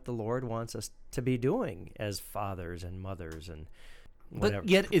is what the Lord wants us to be doing as fathers and mothers and whatever. But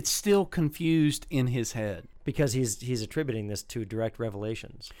yet it's still confused in his head. Because he's attributing this to direct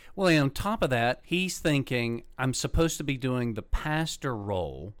revelations. Well, and on top of that, he's thinking, I'm supposed to be doing the pastor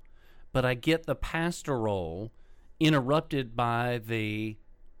role, but I get the pastor role interrupted by the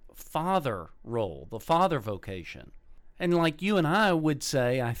father role, the father vocation. And like you and I would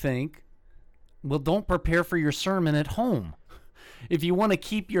say, I think, well, don't prepare for your sermon at home. If you want to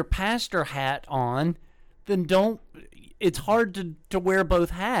keep your pastor hat on, then don't. It's hard to wear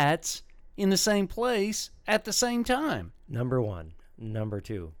both hats in the same place at the same time. Number one. Number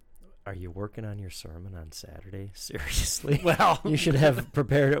two, are you working on your sermon on Saturday? Seriously? Well, you should have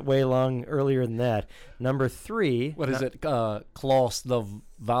prepared it way long earlier than that. Number three. What is it? Klaus the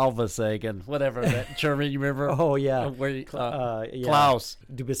Valvesagen, whatever that German, you remember? Oh, yeah. Yeah. Klaus.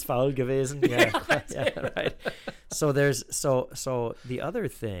 Du bist faul gewesen. Yeah, yeah, right. So the other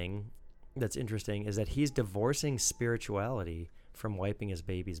thing that's interesting is that he's divorcing spirituality from wiping his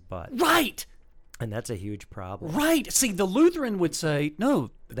baby's butt. Right. And that's a huge problem. Right. See, the Lutheran would say, no.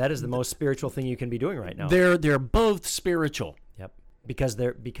 That is the most spiritual thing you can be doing right now. They're both spiritual. Yep. Because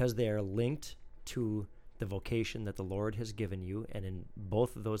they are linked to the vocation that the Lord has given you, and in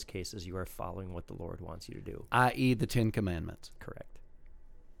both of those cases, you are following what the Lord wants you to do. I.e. the Ten Commandments. Correct.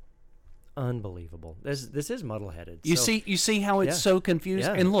 Unbelievable. This is muddle-headed. You see how it's so confused?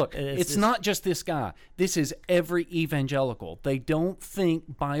 Yeah. And look, And it's not just this guy. This is every evangelical. They don't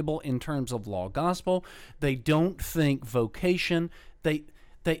think Bible in terms of law gospel. They don't think vocation. They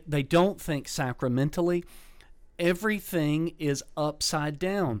don't think sacramentally. Everything is upside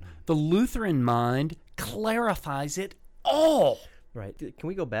down. The Lutheran mind clarifies it all. Right. Can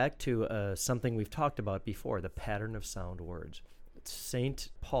we go back to something we've talked about before, the pattern of sound words? St.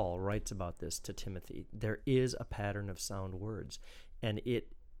 Paul writes about this to Timothy. There is a pattern of sound words, and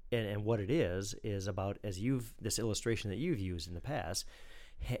what it is about, as this illustration that you've used in the past,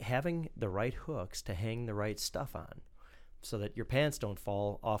 having the right hooks to hang the right stuff on, so that your pants don't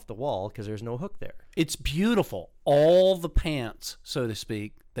fall off the wall because there's no hook there. It's beautiful. All the pants, so to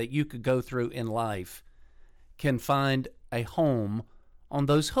speak, that you could go through in life can find a home on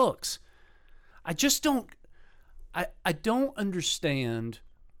those hooks. I just don't. I don't understand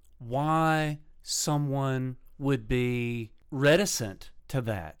why someone would be reticent to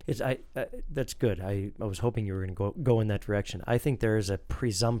that. That's good. I was hoping you were going to go in that direction. I think there is a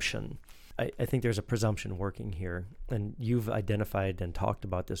presumption. I think there's a presumption working here, and you've identified and talked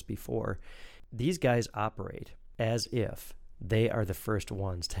about this before. These guys operate as if they are the first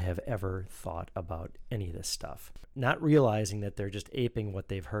ones to have ever thought about any of this stuff, not realizing that they're just aping what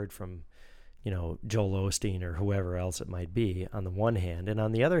they've heard from Joel Osteen or whoever else it might be on the one hand, and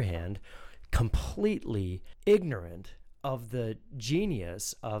on the other hand, completely ignorant of the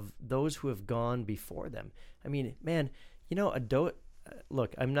genius of those who have gone before them. I mean, man,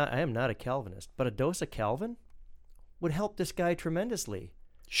 look, I am not a Calvinist, but a dose of Calvin would help this guy tremendously.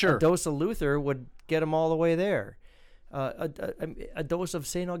 Sure. A dose of Luther would get him all the way there. A dose of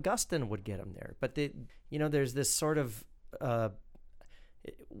St. Augustine would get him there. But there's this sort of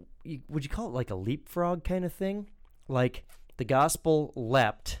would you call it like a leapfrog kind of thing? Like the gospel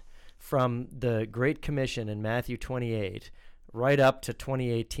leapt from the Great Commission in Matthew 28 right up to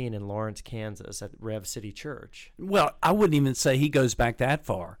 2018 in Lawrence, Kansas at Rev City Church. Well, I wouldn't even say he goes back that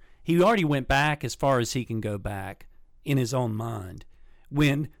far. He already went back as far as he can go back in his own mind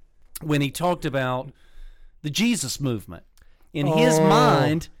when he talked about the Jesus movement. In his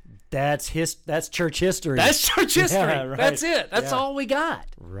mind, That's church history. That's church history. Yeah, right. That's it. That's Yeah. all we got.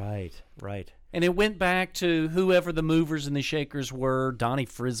 Right. And it went back to whoever the movers and the shakers were. Donnie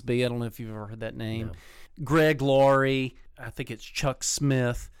Frisbee, I don't know if you've ever heard that name. No. Greg Laurie, I think it's Chuck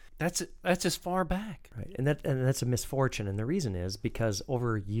Smith. That's as far back. Right. And that's a misfortune. And the reason is because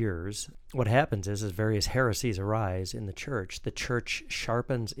over years, what happens is as various heresies arise in the church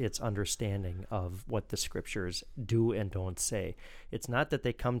sharpens its understanding of what the scriptures do and don't say. It's not that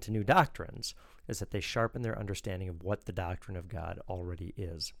they come to new doctrines, it's that they sharpen their understanding of what the doctrine of God already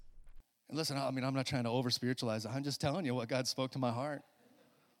is. And listen, I'm not trying to over-spiritualize it. I'm just telling you what God spoke to my heart.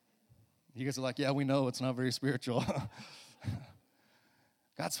 You guys are like, yeah, we know it's not very spiritual.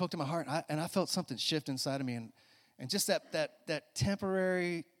 God spoke to my heart, and I felt something shift inside of me. And just that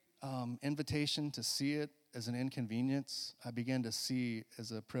temporary invitation to see it as an inconvenience, I began to see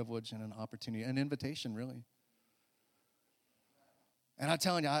as a privilege and an opportunity, an invitation, really. And I'm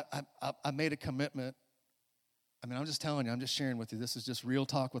telling you, I made a commitment. I mean, I'm just telling you, I'm just sharing with you. This is just real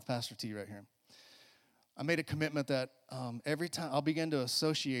talk with Pastor T right here. I made a commitment that every time I'll begin to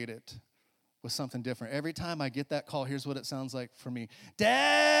associate it with something different. Every time I get that call, here's what it sounds like for me.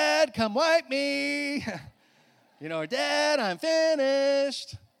 Dad, come wipe me. Or Dad, I'm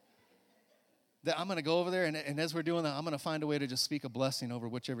finished. That I'm going to go over there, and as we're doing that, I'm going to find a way to just speak a blessing over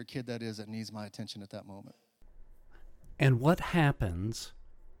whichever kid that is that needs my attention at that moment. And what happens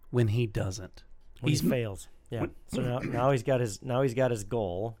when he doesn't? He fails. Yeah. So now he's got his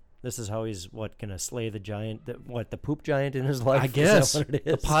goal. This is how he's going to slay the giant? The poop giant in his life? I guess. Is that what it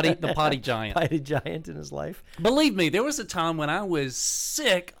is? The potty giant. Potty giant in his life. Believe me, there was a time when I was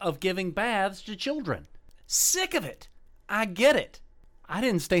sick of giving baths to children. Sick of it. I get it. I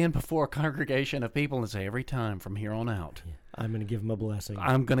didn't stand before a congregation of people and say, every time from here on out, I'm going to give him a blessing.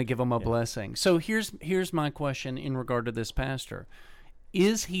 I'm going to give him a blessing. So here's my question in regard to this pastor.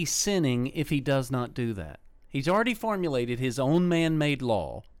 Is he sinning if he does not do that? He's already formulated his own man-made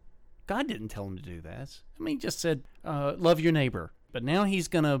law. God didn't tell him to do that. I mean, he just said, love your neighbor. But now he's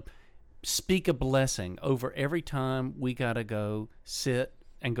going to speak a blessing over every time we got to go sit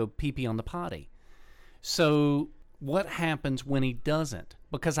and go pee-pee on the potty. So what happens when he doesn't?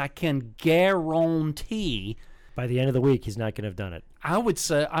 Because I can guarantee by the end of the week, he's not going to have done it. I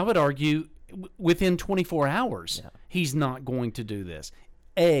would argue within 24 hours, he's not going to do this.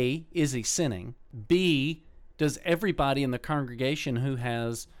 A, is he sinning? B, does everybody in the congregation who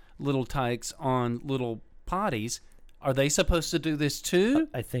has little tykes on little potties, are they supposed to do this too?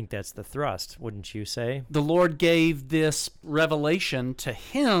 I think that's the thrust, wouldn't you say? The Lord gave this revelation to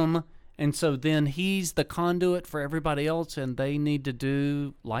him, and so then he's the conduit for everybody else, and they need to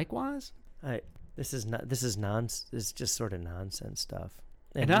do likewise? This is just sort of nonsense stuff.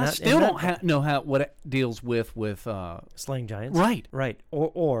 And I still don't know what it deals with slaying giants. Right.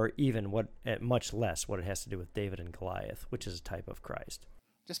 Or even what, much less, what it has to do with David and Goliath, which is a type of Christ.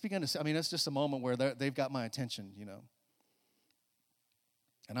 Just begin to see, it's just a moment where they've got my attention,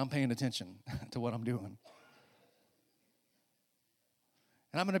 and I'm paying attention to what I'm doing.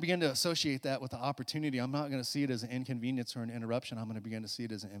 And I'm going to begin to associate that with the opportunity. I'm not going to see it as an inconvenience or an interruption. I'm going to begin to see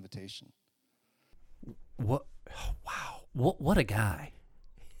it as an invitation. What? Wow. What a guy.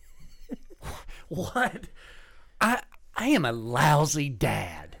 What? I am a lousy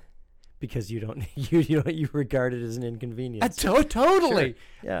dad. Because you regard it as an inconvenience. Totally. Sure.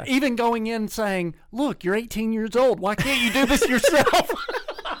 Yeah. Even going in saying, look, you're 18 years old. Why can't you do this yourself?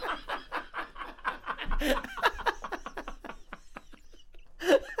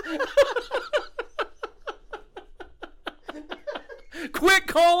 Quit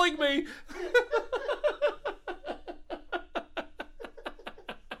calling me.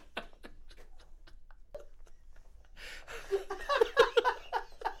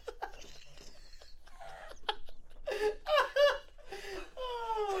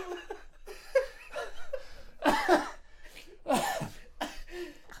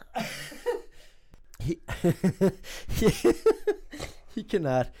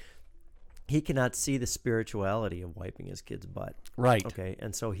 He cannot see the spirituality of wiping his kid's butt. Right. Okay,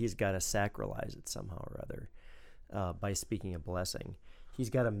 and so he's got to sacralize it somehow or other by speaking a blessing. He's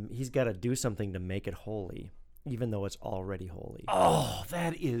got to do something to make it holy, even though it's already holy. Oh,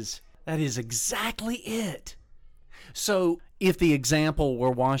 that is exactly it. So if the example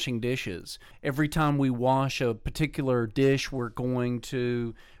were washing dishes, every time we wash a particular dish, we're going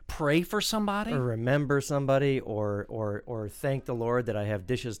to pray for somebody? Or remember somebody, or thank the Lord that I have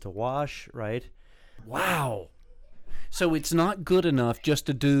dishes to wash, right? Wow. So it's not good enough just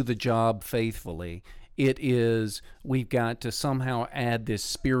to do the job faithfully. It is, we've got to somehow add this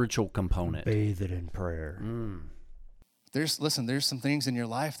spiritual component. Bathe it in prayer. There's some things in your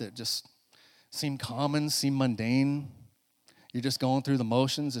life that just seem common, seem mundane. You're just going through the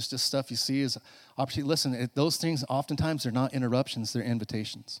motions. It's just stuff you see as opportunity. Listen, those things, oftentimes, they're not interruptions, they're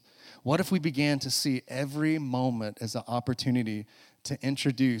invitations. What if we began to see every moment as an opportunity to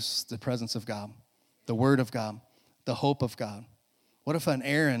introduce the presence of God, the Word of God, the hope of God? What if an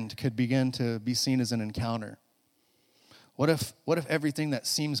errand could begin to be seen as an encounter? What if everything that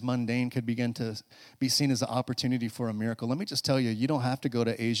seems mundane could begin to be seen as an opportunity for a miracle? Let me just tell you don't have to go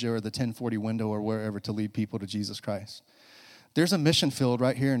to Asia or the 1040 window or wherever to lead people to Jesus Christ. There's a mission field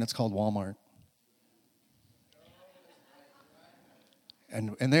right here, and it's called Walmart.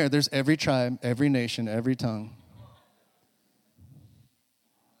 And there's every tribe, every nation, every tongue,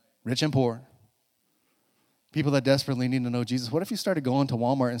 rich and poor, people that desperately need to know Jesus. What if you started going to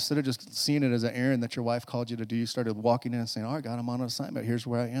Walmart, instead of just seeing it as an errand that your wife called you to do, you started walking in and saying, all right, God, I'm on an assignment. Here's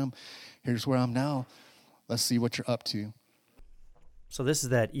where I am. Here's where I'm now. Let's see what you're up to. So this is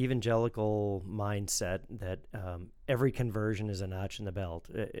that evangelical mindset that every conversion is a notch in the belt.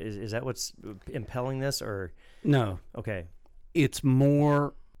 Is that what's impelling this, or? No. Okay. It's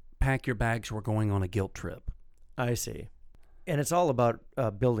more pack your bags, we're going on a guilt trip. I see. And it's all about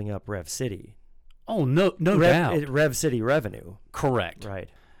building up Rev City. Oh, no doubt. Rev City revenue. Correct. Right.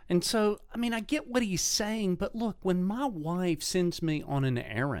 And so, I mean, I get what he's saying, but look, when my wife sends me on an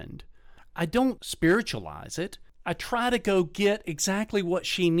errand, I don't spiritualize it. I try to go get exactly what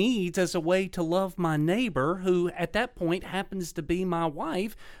she needs as a way to love my neighbor, who at that point happens to be my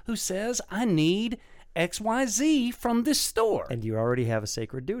wife, who says, I need XYZ from this store. And you already have a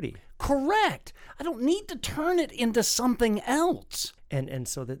sacred duty. Correct. I don't need to turn it into something else. And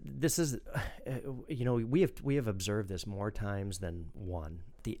so that this is, we have observed this more times than one.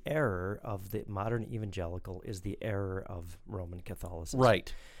 The error of the modern evangelical is the error of Roman Catholicism.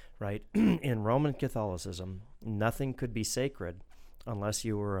 Right. Right? In Roman Catholicism, nothing could be sacred unless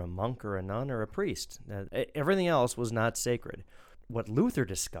you were a monk or a nun or a priest. Everything else was not sacred. What Luther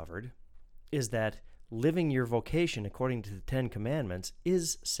discovered is that living your vocation according to the Ten Commandments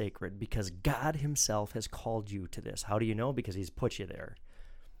is sacred because God himself has called you to this. How do you know? Because he's put you there.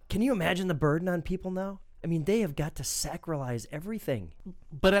 Can you imagine the burden on people now? I mean, they have got to sacralize everything.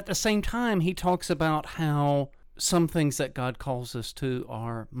 But at the same time, he talks about how some things that God calls us to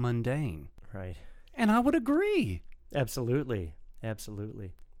are mundane. Right. And I would agree. Absolutely.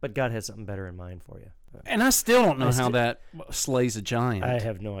 Absolutely. But God has something better in mind for you. And I still don't know how that slays a giant. I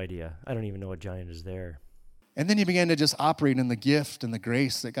have no idea. I don't even know what giant is there. And then you began to just operate in the gift and the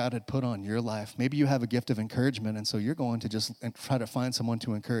grace that God had put on your life. Maybe you have a gift of encouragement, and so you're going to just try to find someone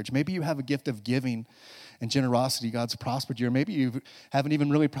to encourage. Maybe you have a gift of giving and generosity. God's prospered you. Or maybe you haven't even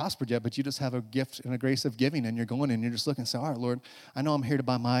really prospered yet, but you just have a gift and a grace of giving, and you're going and you're just looking and say, all right, Lord, I know I'm here to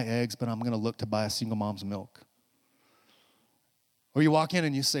buy my eggs, but I'm going to look to buy a single mom's milk. Or you walk in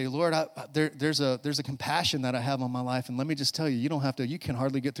and you say, Lord, there's a compassion that I have on my life, and let me just tell you, you can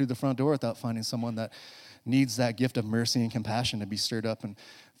hardly get through the front door without finding someone that needs that gift of mercy and compassion to be stirred up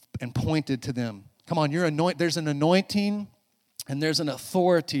and pointed to them. Come on, there's an anointing and there's an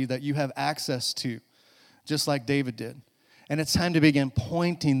authority that you have access to, just like David did. And it's time to begin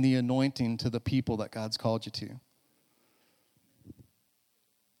pointing the anointing to the people that God's called you to.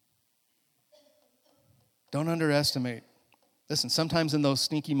 Don't underestimate. Listen, sometimes in those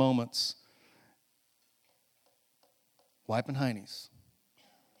sneaky moments, wiping heinies,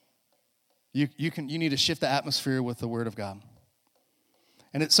 you need to shift the atmosphere with the Word of God.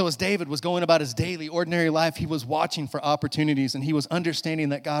 And so as David was going about his daily, ordinary life, he was watching for opportunities, and he was understanding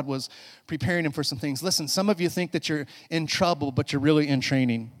that God was preparing him for some things. Listen, some of you think that you're in trouble, but you're really in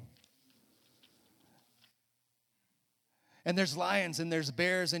training. And there's lions and there's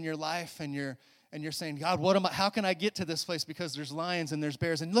bears in your life, and you're saying, God, how can I get to this place? Because there's lions and there's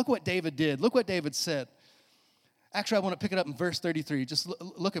bears. And look what David did. Look what David said. Actually, I want to pick it up in verse 33. Just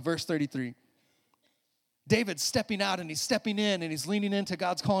look at verse 33. David's stepping out and he's stepping in and he's leaning into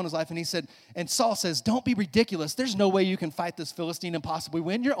God's call in his life. And he said, and Saul says, don't be ridiculous. There's no way you can fight this Philistine and possibly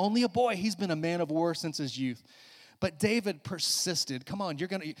win. You're only a boy. He's been a man of war since his youth. But David persisted. Come on,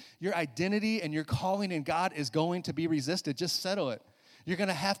 your identity and your calling in God is going to be resisted. Just settle it. You're going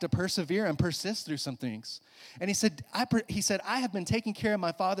to have to persevere and persist through some things. And he said, I have been taking care of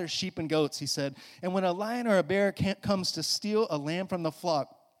my father's sheep and goats, he said. And when a lion or a bear comes to steal a lamb from the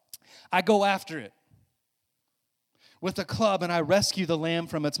flock, I go after it with a club and I rescue the lamb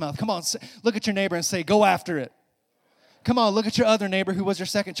from its mouth. Come on, look at your neighbor and say, go after it. Come on, look at your other neighbor who was your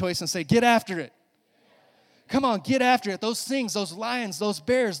second choice and say, get after it. Come on, get after it. Those things, those lions, those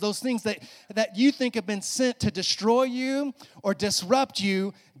bears, those things that you think have been sent to destroy you or disrupt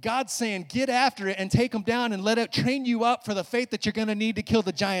you, God's saying, get after it and take them down and let it train you up for the faith that you're going to need to kill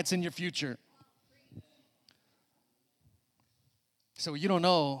the giants in your future. So you don't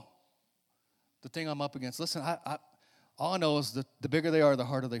know the thing I'm up against. Listen, all I know is the bigger they are, the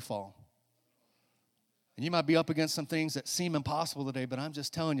harder they fall. And you might be up against some things that seem impossible today, but I'm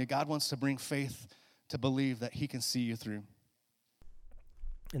just telling you, God wants to bring faith to believe that he can see you through.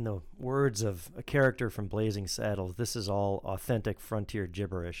 In the words of a character from Blazing Saddles, this is all authentic frontier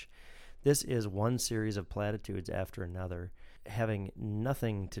gibberish. This is one series of platitudes after another, having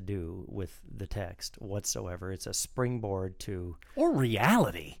nothing to do with the text whatsoever. It's a springboard to... Or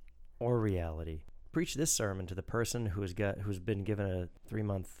reality. Preach this sermon to the person who's been given 3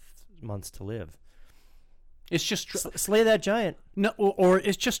 months to live. It's just slay that giant. No, or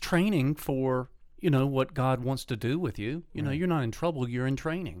it's just training for what God wants to do with you. You're not in trouble; you're in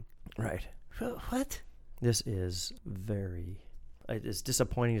training. Right. What? This is it's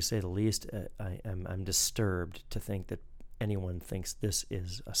disappointing to say the least. I'm disturbed to think that anyone thinks this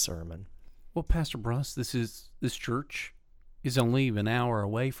is a sermon. Well, Pastor Bruss, this church is only an hour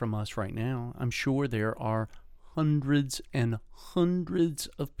away from us right now. I'm sure there are hundreds and hundreds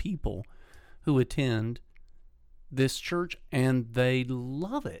of people who attend this church, and they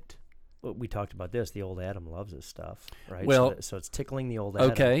love it. Well, we talked about this. The old Adam loves this stuff, right? Well, so it's tickling the old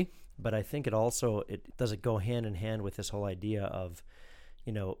Adam. Okay. But I think it does go hand in hand with this whole idea of,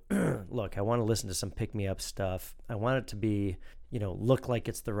 look, I want to listen to some pick-me-up stuff. I want it to be, look like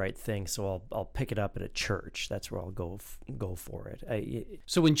it's the right thing, so I'll pick it up at a church. That's where I'll go for it.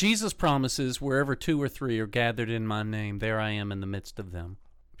 So when Jesus promises, wherever 2 or 3 are gathered in my name, there I am in the midst of them.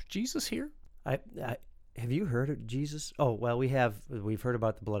 Is Jesus here? Have you heard of Jesus? Oh, well, we've heard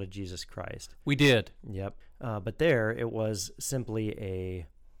about the blood of Jesus Christ. We did. Yep. But there it was simply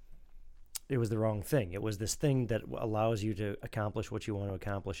it was the wrong thing. It was this thing that allows you to accomplish what you want to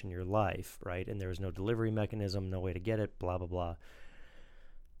accomplish in your life, right? And there was no delivery mechanism, no way to get it, blah, blah, blah.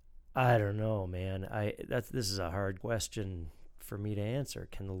 I don't know, man. This is a hard question for me to answer.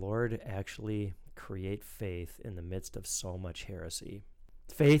 Can the Lord actually create faith in the midst of so much heresy?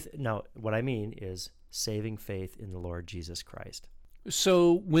 Faith, now, what I mean is saving faith in the Lord Jesus Christ.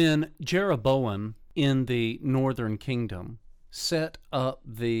 So when Jeroboam in the northern kingdom set up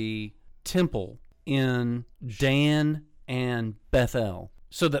the temple in Dan and Bethel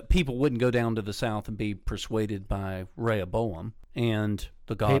so that people wouldn't go down to the south and be persuaded by Rehoboam and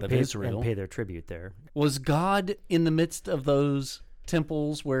the God of Israel. And pay their tribute there. Was God in the midst of those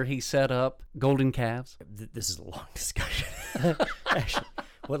temples where he set up golden calves? This is a long discussion. Actually,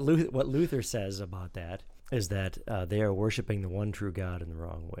 what Luther says about that is that they are worshiping the one true God in the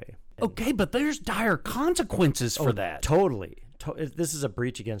wrong way. Okay, but there's dire consequences for that. Totally. This is a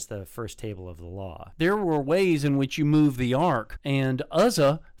breach against the first table of the law. There were ways in which you moved the ark, and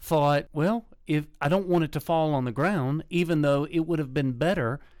Uzzah thought, well, if I don't want it to fall on the ground, even though it would have been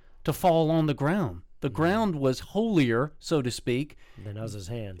better to fall on the ground. The ground was holier, so to speak, than Uzzah's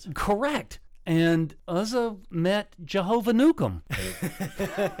hands. Correct. And Uzzah met Jehovah Nukem.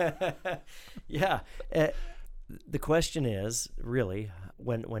 Yeah. The question is, really,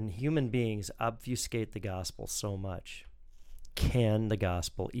 when human beings obfuscate the gospel so much, can the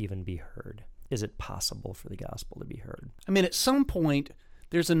gospel even be heard? Is it possible for the gospel to be heard? I mean, at some point,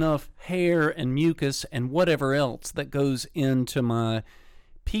 there's enough hair and mucus and whatever else that goes into my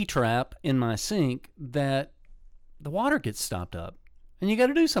P-trap in my sink that the water gets stopped up. And you got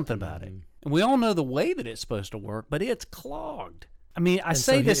to do something about it. And we all know the way that it's supposed to work, but it's clogged. I mean, I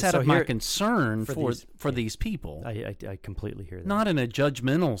say this out of my concern for these people. I completely hear that. Not in a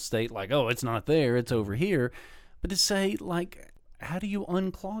judgmental state like, oh, it's not there, it's over here. But to say, like, how do you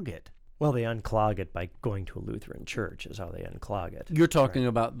unclog it? Well, they unclog it by going to a Lutheran church is how they unclog it. You're talking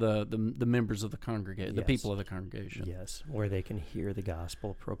about the members of the congregation, the Yes. people of the congregation. Yes, where they can hear the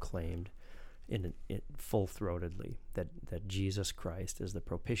gospel proclaimed in full-throatedly, that Jesus Christ is the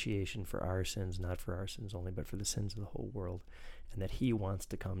propitiation for our sins, not for our sins only, but for the sins of the whole world, and that he wants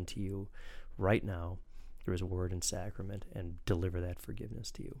to come to you right now through his word and sacrament and deliver that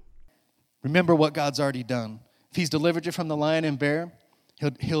forgiveness to you. Remember what God's already done. If he's delivered you from the lion and bear,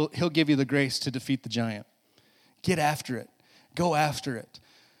 he'll give you the grace to defeat the giant. Get after it. Go after it.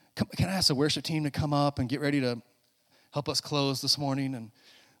 Can I ask the worship team to come up and get ready to help us close this morning? And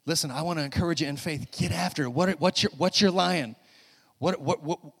listen, I want to encourage you in faith. Get after it. What's your lion?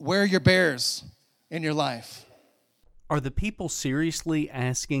 Where are your bears in your life? Are the people seriously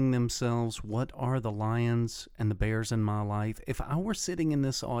asking themselves, what are the lions and the bears in my life? If I were sitting in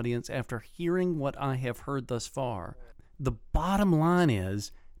this audience after hearing what I have heard thus far, the bottom line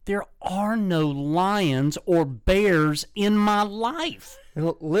is there are no lions or bears in my life.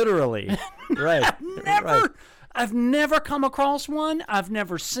 Literally. Right. I've never come across one. I've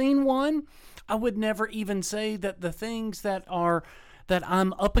never seen one. I would never even say that the things that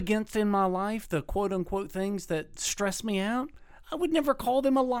I'm up against in my life, the quote-unquote things that stress me out, I would never call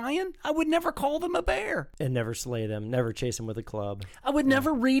them a lion. I would never call them a bear. And never slay them, never chase them with a club. I would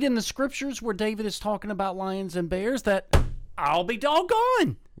never read in the scriptures where David is talking about lions and bears that I'll be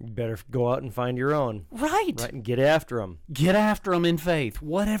doggone. You better go out and find your own. Right, and get after them. Get after them in faith,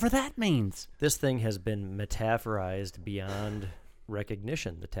 whatever that means. This thing has been metaphorized beyond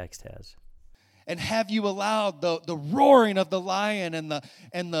recognition, the text has. And have you allowed the roaring of the lion and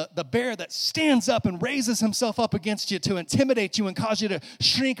the bear that stands up and raises himself up against you to intimidate you and cause you to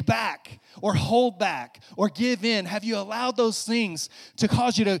shrink back or hold back or give in? Have you allowed those things to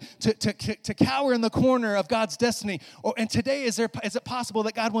cause you to cower in the corner of God's destiny? And today, is it possible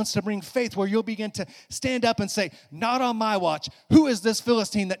that God wants to bring faith where you'll begin to stand up and say, not on my watch. Who is this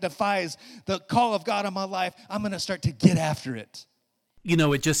Philistine that defies the call of God on my life? I'm going to start to get after it. You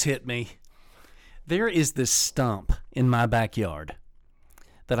know, it just hit me. There is this stump in my backyard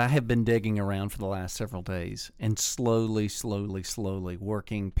that I have been digging around for the last several days and slowly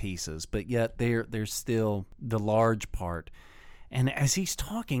working pieces, but yet there's still the large part. And as he's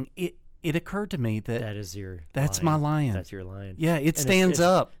talking, it occurred to me that's my lion. That's your lion. Yeah, it stands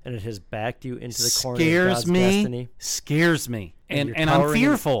up. And it has backed you into the corner of God's destiny. Scares me. And you're I'm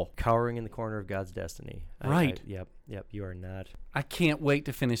fearful. Cowering in the corner of God's destiny. Right. Yep, you are not. I can't wait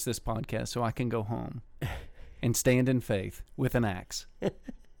to finish this podcast so I can go home and stand in faith with an axe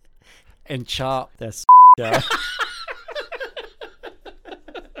and chop. That's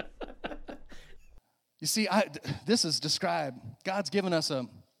You see, this is described. God's given us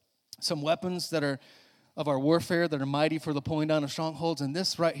some weapons that are of our warfare that are mighty for the pulling down of strongholds, and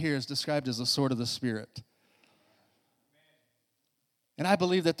this right here is described as the sword of the Spirit. And I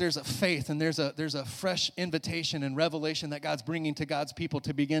believe that there's a faith and there's a fresh invitation and revelation that God's bringing to God's people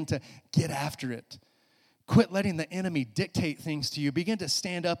to begin to get after it. Quit letting the enemy dictate things to you. Begin to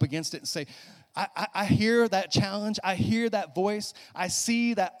stand up against it and say, I hear that challenge. I hear that voice. I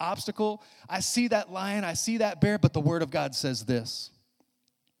see that obstacle. I see that lion. I see that bear. But the Word of God says this.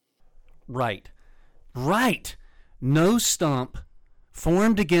 Right. No stump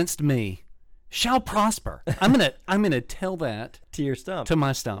formed against me shall prosper. I'm gonna tell that to your stump. To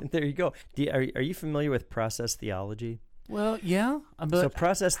my stump. There you go. Are you familiar with process theology? Well, yeah. But so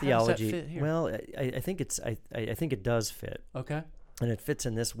process theology. Does that fit here? Well, I think it does fit. Okay. And it fits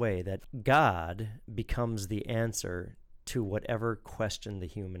in this way that God becomes the answer to whatever question the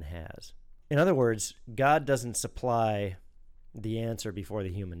human has. In other words, God doesn't supply the answer before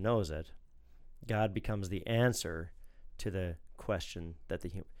the human knows it. God becomes the answer to the question that the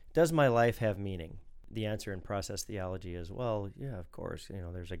human. Does my life have meaning? The answer in process theology is, well, yeah, of course,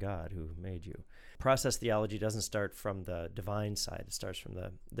 there's a God who made you. Process theology doesn't start from the divine side. It starts from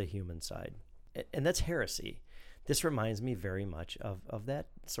the human side. And that's heresy. This reminds me very much of that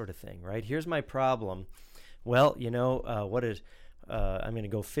sort of thing, right? Here's my problem. Well, I'm going to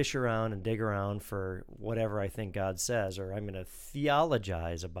go fish around and dig around for whatever I think God says, or I'm going to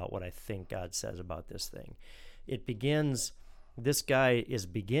theologize about what I think God says about this thing. This guy is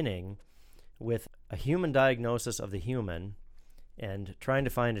beginning with a human diagnosis of the human and trying to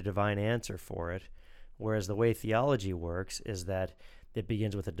find a divine answer for it, whereas the way theology works is that it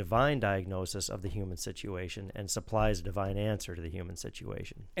begins with a divine diagnosis of the human situation and supplies a divine answer to the human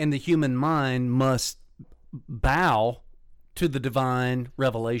situation. And the human mind must bow to the divine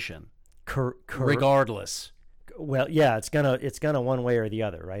revelation, regardless. Well, yeah, it's gonna one way or the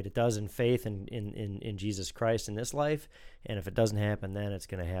other, right? It does in faith in Jesus Christ in this life, and if it doesn't happen, then it's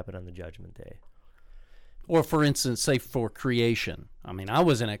going to happen on the judgment day. Or, for instance, say for creation. I mean, I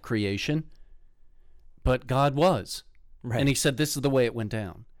wasn't at creation, but God was, right? And He said this is the way it went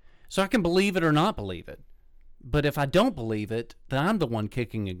down. So I can believe it or not believe it, but if I don't believe it, then I'm the one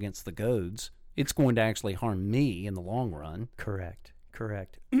kicking against the goads. It's going to actually harm me in the long run. Correct.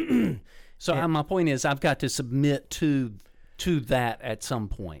 So my point is, I've got to submit to that at some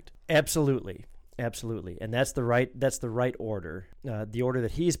point. Absolutely, and that's the right order. The order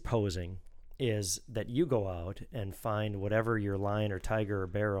that he's posing is that you go out and find whatever your lion or tiger or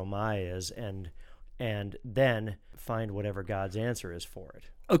bear or my is, and then find whatever God's answer is for it.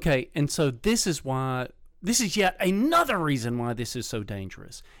 Okay, and so this is yet another reason why this is so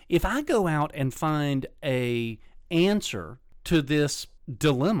dangerous. If I go out and find a answer to this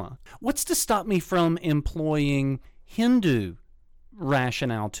dilemma, what's to stop me from employing Hindu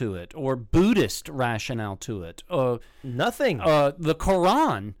rationale to it or Buddhist rationale to it? Nothing. The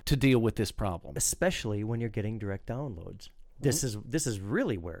Quran to deal with this problem. Especially when you're getting direct downloads. This is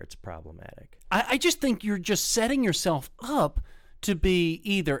really where it's problematic. I just think you're just setting yourself up to be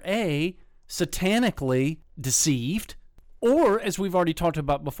either A, satanically deceived, or, as we've already talked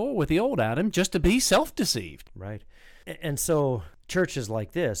about before with the old Adam, just to be self-deceived. Right. And so churches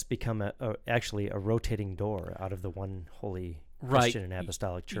like this become actually a rotating door out of the one holy Christian and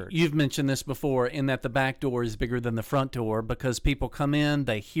apostolic church. You've mentioned this before, in that the back door is bigger than the front door because people come in,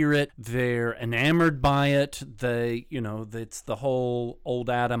 they hear it, they're enamored by it. It's the whole old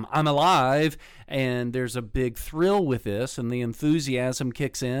Adam, I'm alive, and there's a big thrill with this, and the enthusiasm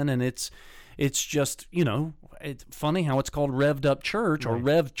kicks in, and it's It's just, it's funny how it's called revved up church or Right.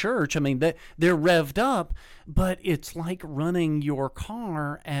 rev church. I mean, they're revved up, but it's like running your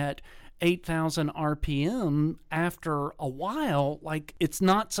car at 8,000 RPM after a while. Like, it's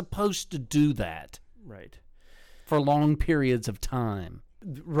not supposed to do that Right. for long periods of time.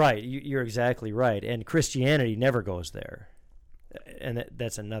 Right. You're exactly right. And Christianity never goes there. And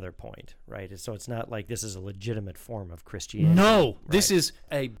that's another point, right? So it's not like this is a legitimate form of Christianity. No, this Right. is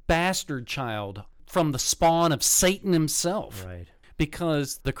a bastard child from the spawn of Satan himself. Right.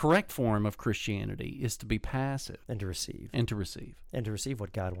 Because the correct form of Christianity is to be passive And to receive. and to receive. And to receive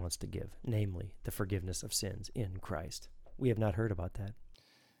what God wants to give, namely the forgiveness of sins in Christ. We have not heard about that.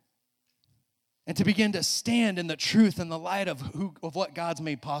 And to begin to stand in the truth and the light of what God's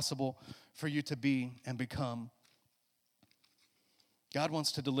made possible for you to be and become. God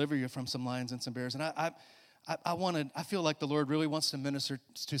wants to deliver you from some lions and some bears. And I feel like the Lord really wants to minister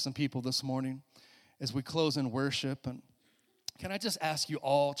to some people this morning as we close in worship. And can I just ask you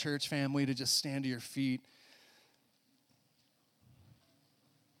all, church family, to just stand to your feet?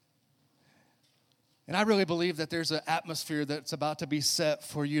 And I really believe that there's an atmosphere that's about to be set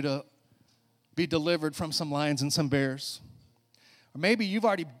for you to be delivered from some lions and some bears. Or maybe you've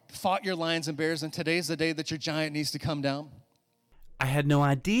already fought your lions and bears, and today's the day that your giant needs to come down. I had no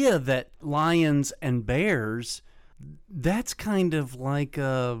idea that lions and bears, that's kind of like,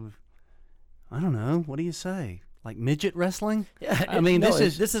 I don't know, what do you say? Like midget wrestling? Yeah, I mean, no,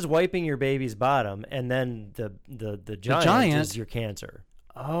 this is wiping your baby's bottom, and then the giant, giant is your cancer.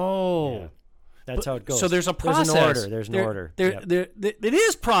 Oh. Yeah. That's how it goes. So there's a process. There's an order. Yep. It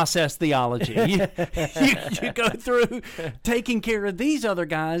is process theology. You go through taking care of these other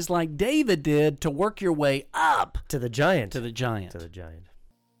guys like David did to work your way up To the giant. to the giant.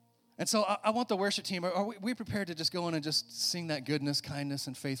 And so I want the worship team, are we prepared to just go in and just sing that goodness, kindness,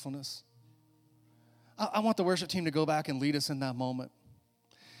 and faithfulness? I want the worship team to go back and lead us in that moment.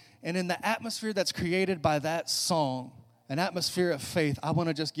 And in the atmosphere that's created by that song, an atmosphere of faith, I want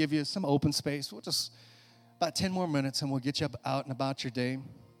to just give you some open space. We'll just, about 10 more minutes, and we'll get you out and about your day.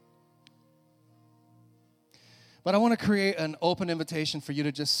 But I want to create an open invitation for you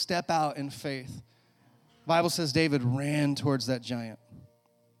to just step out in faith. The Bible says David ran towards that giant.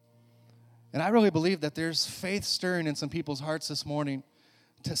 And I really believe that there's faith stirring in some people's hearts this morning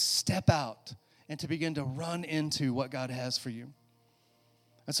to step out and to begin to run into what God has for you.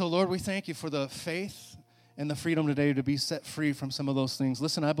 And so, Lord, we thank you for the faith and the freedom today to be set free from some of those things.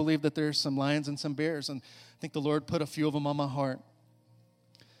 Listen, I believe that there's some lions and some bears, and I think the Lord put a few of them on my heart.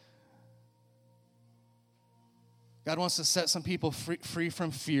 God wants to set some people free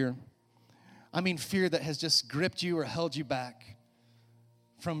from fear. I mean fear that has just gripped you or held you back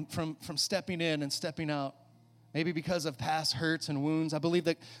from stepping in and stepping out, maybe because of past hurts and wounds. I believe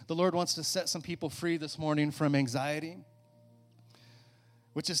that the Lord wants to set some people free this morning from anxiety,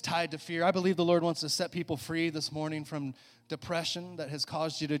 which is tied to fear. I believe the Lord wants to set people free this morning from depression that has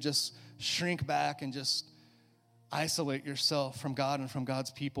caused you to just shrink back and just isolate yourself from God and from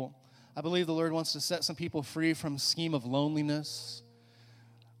God's people. I believe the Lord wants to set some people free from scheme of loneliness,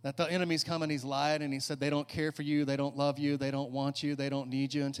 that the enemy's come and he's lied and he said they don't care for you, they don't love you, they don't want you, they don't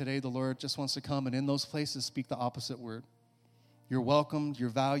need you. And today the Lord just wants to come and in those places speak the opposite word. You're welcomed, you're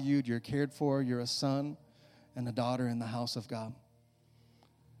valued, you're cared for, you're a son and a daughter in the house of God.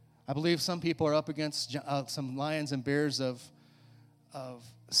 I believe some people are up against some lions and bears of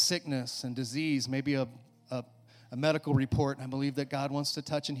sickness and disease, maybe a medical report. And I believe that God wants to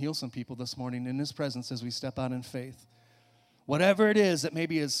touch and heal some people this morning in his presence as we step out in faith. Whatever it is that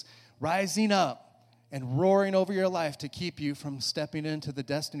maybe is rising up and roaring over your life to keep you from stepping into the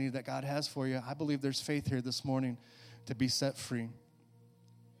destiny that God has for you, I believe there's faith here this morning to be set free.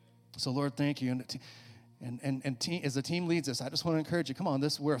 So, Lord, thank you. As the team leads us, I just want to encourage you, come on,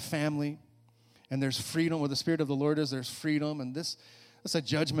 we're a family, and there's freedom. Where the Spirit of the Lord is, there's freedom, and this is a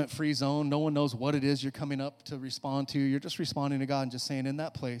judgment-free zone. No one knows what it is you're coming up to respond to. You're just responding to God and just saying, in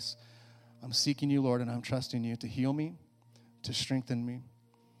that place, I'm seeking you, Lord, and I'm trusting you to heal me, to strengthen me,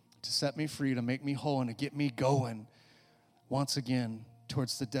 to set me free, to make me whole, and to get me going once again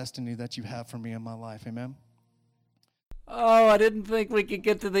towards the destiny that you have for me in my life. Amen? Oh, I didn't think we could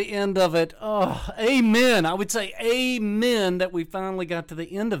get to the end of it. Oh, amen. I would say amen that we finally got to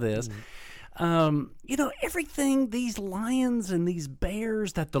the end of this. Everything, these lions and these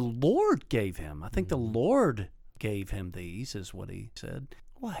bears that the Lord gave him, I think the Lord gave him these, is what he said.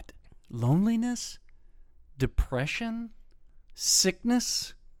 What? Loneliness? Depression?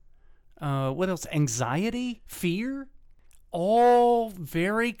 Sickness? What else? Anxiety? Fear? All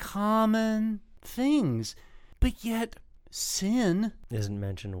very common things. But yet, sin isn't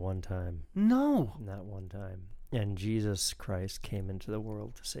mentioned one time. No. Not one time. And Jesus Christ came into the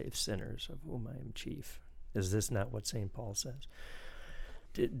world to save sinners, of whom I am chief. Is this not what St. Paul says?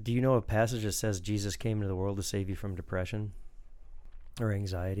 Do you know a passage that says Jesus came into the world to save you from depression or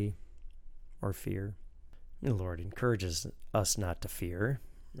anxiety or fear? The Lord encourages us not to fear,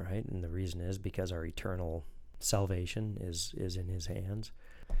 right? And the reason is because our eternal salvation is in his hands.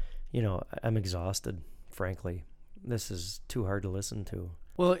 You know, I'm exhausted, frankly. This is too hard to listen to.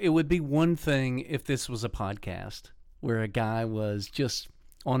 Well, it would be one thing if this was a podcast where a guy was just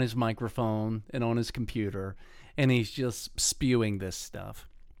on his microphone and on his computer and he's just spewing this stuff.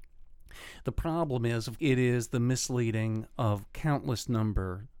 The problem is it is the misleading of countless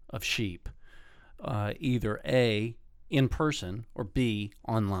number of sheep, either A, in person, or B,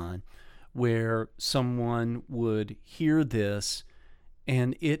 online, where someone would hear this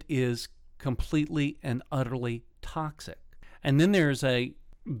and it is completely and utterly toxic. And then there's a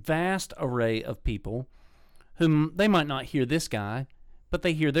vast array of people whom they might not hear this guy, but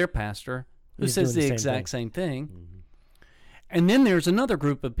they hear their pastor who says the exact same thing. Mm-hmm. And then there's another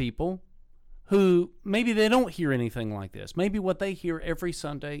group of people who maybe they don't hear anything like this. Maybe what they hear every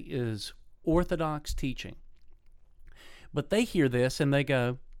Sunday is Orthodox teaching. But they hear this and they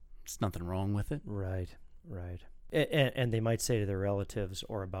go, there's nothing wrong with it. Right. And they might say to their relatives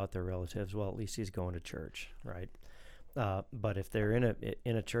or about their relatives, well, at least he's going to church, right? But if they're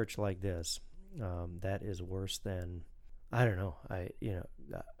in a church like this, that is worse than, I don't know.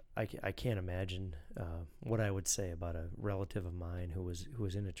 I can't imagine what I would say about a relative of mine who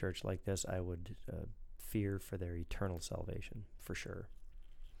was in a church like this. I would fear for their eternal salvation for sure.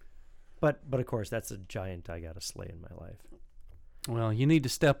 But of course, that's a giant I got to slay in my life. Well, you need to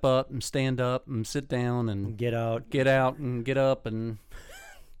step up and stand up and sit down and get out and get up and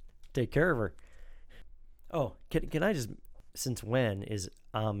take care of her. Oh, can I just? Since when is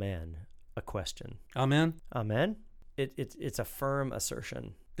amen a question? Amen. Amen. It's a firm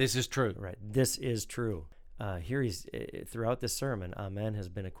assertion. This is true. Right. This is true. Here he's throughout this sermon. Amen has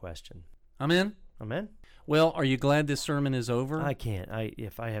been a question. Amen. Amen. Well, are you glad this sermon is over? I can't.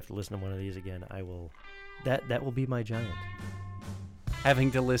 If I have to listen to one of these again, I will. That will be my giant.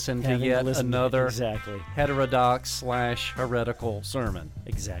 Having to listen to yet another exactly heterodox/heretical sermon.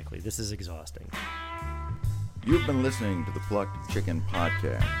 Exactly. This is exhausting. You've been listening to the Plucked Chicken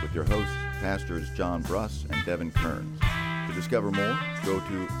Podcast with your hosts, Pastors John Bruss and Devin Kearns. To discover more, go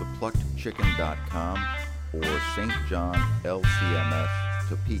to thepluckedchicken.com or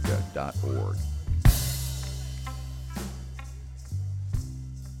stjohnlcmstopeka.org.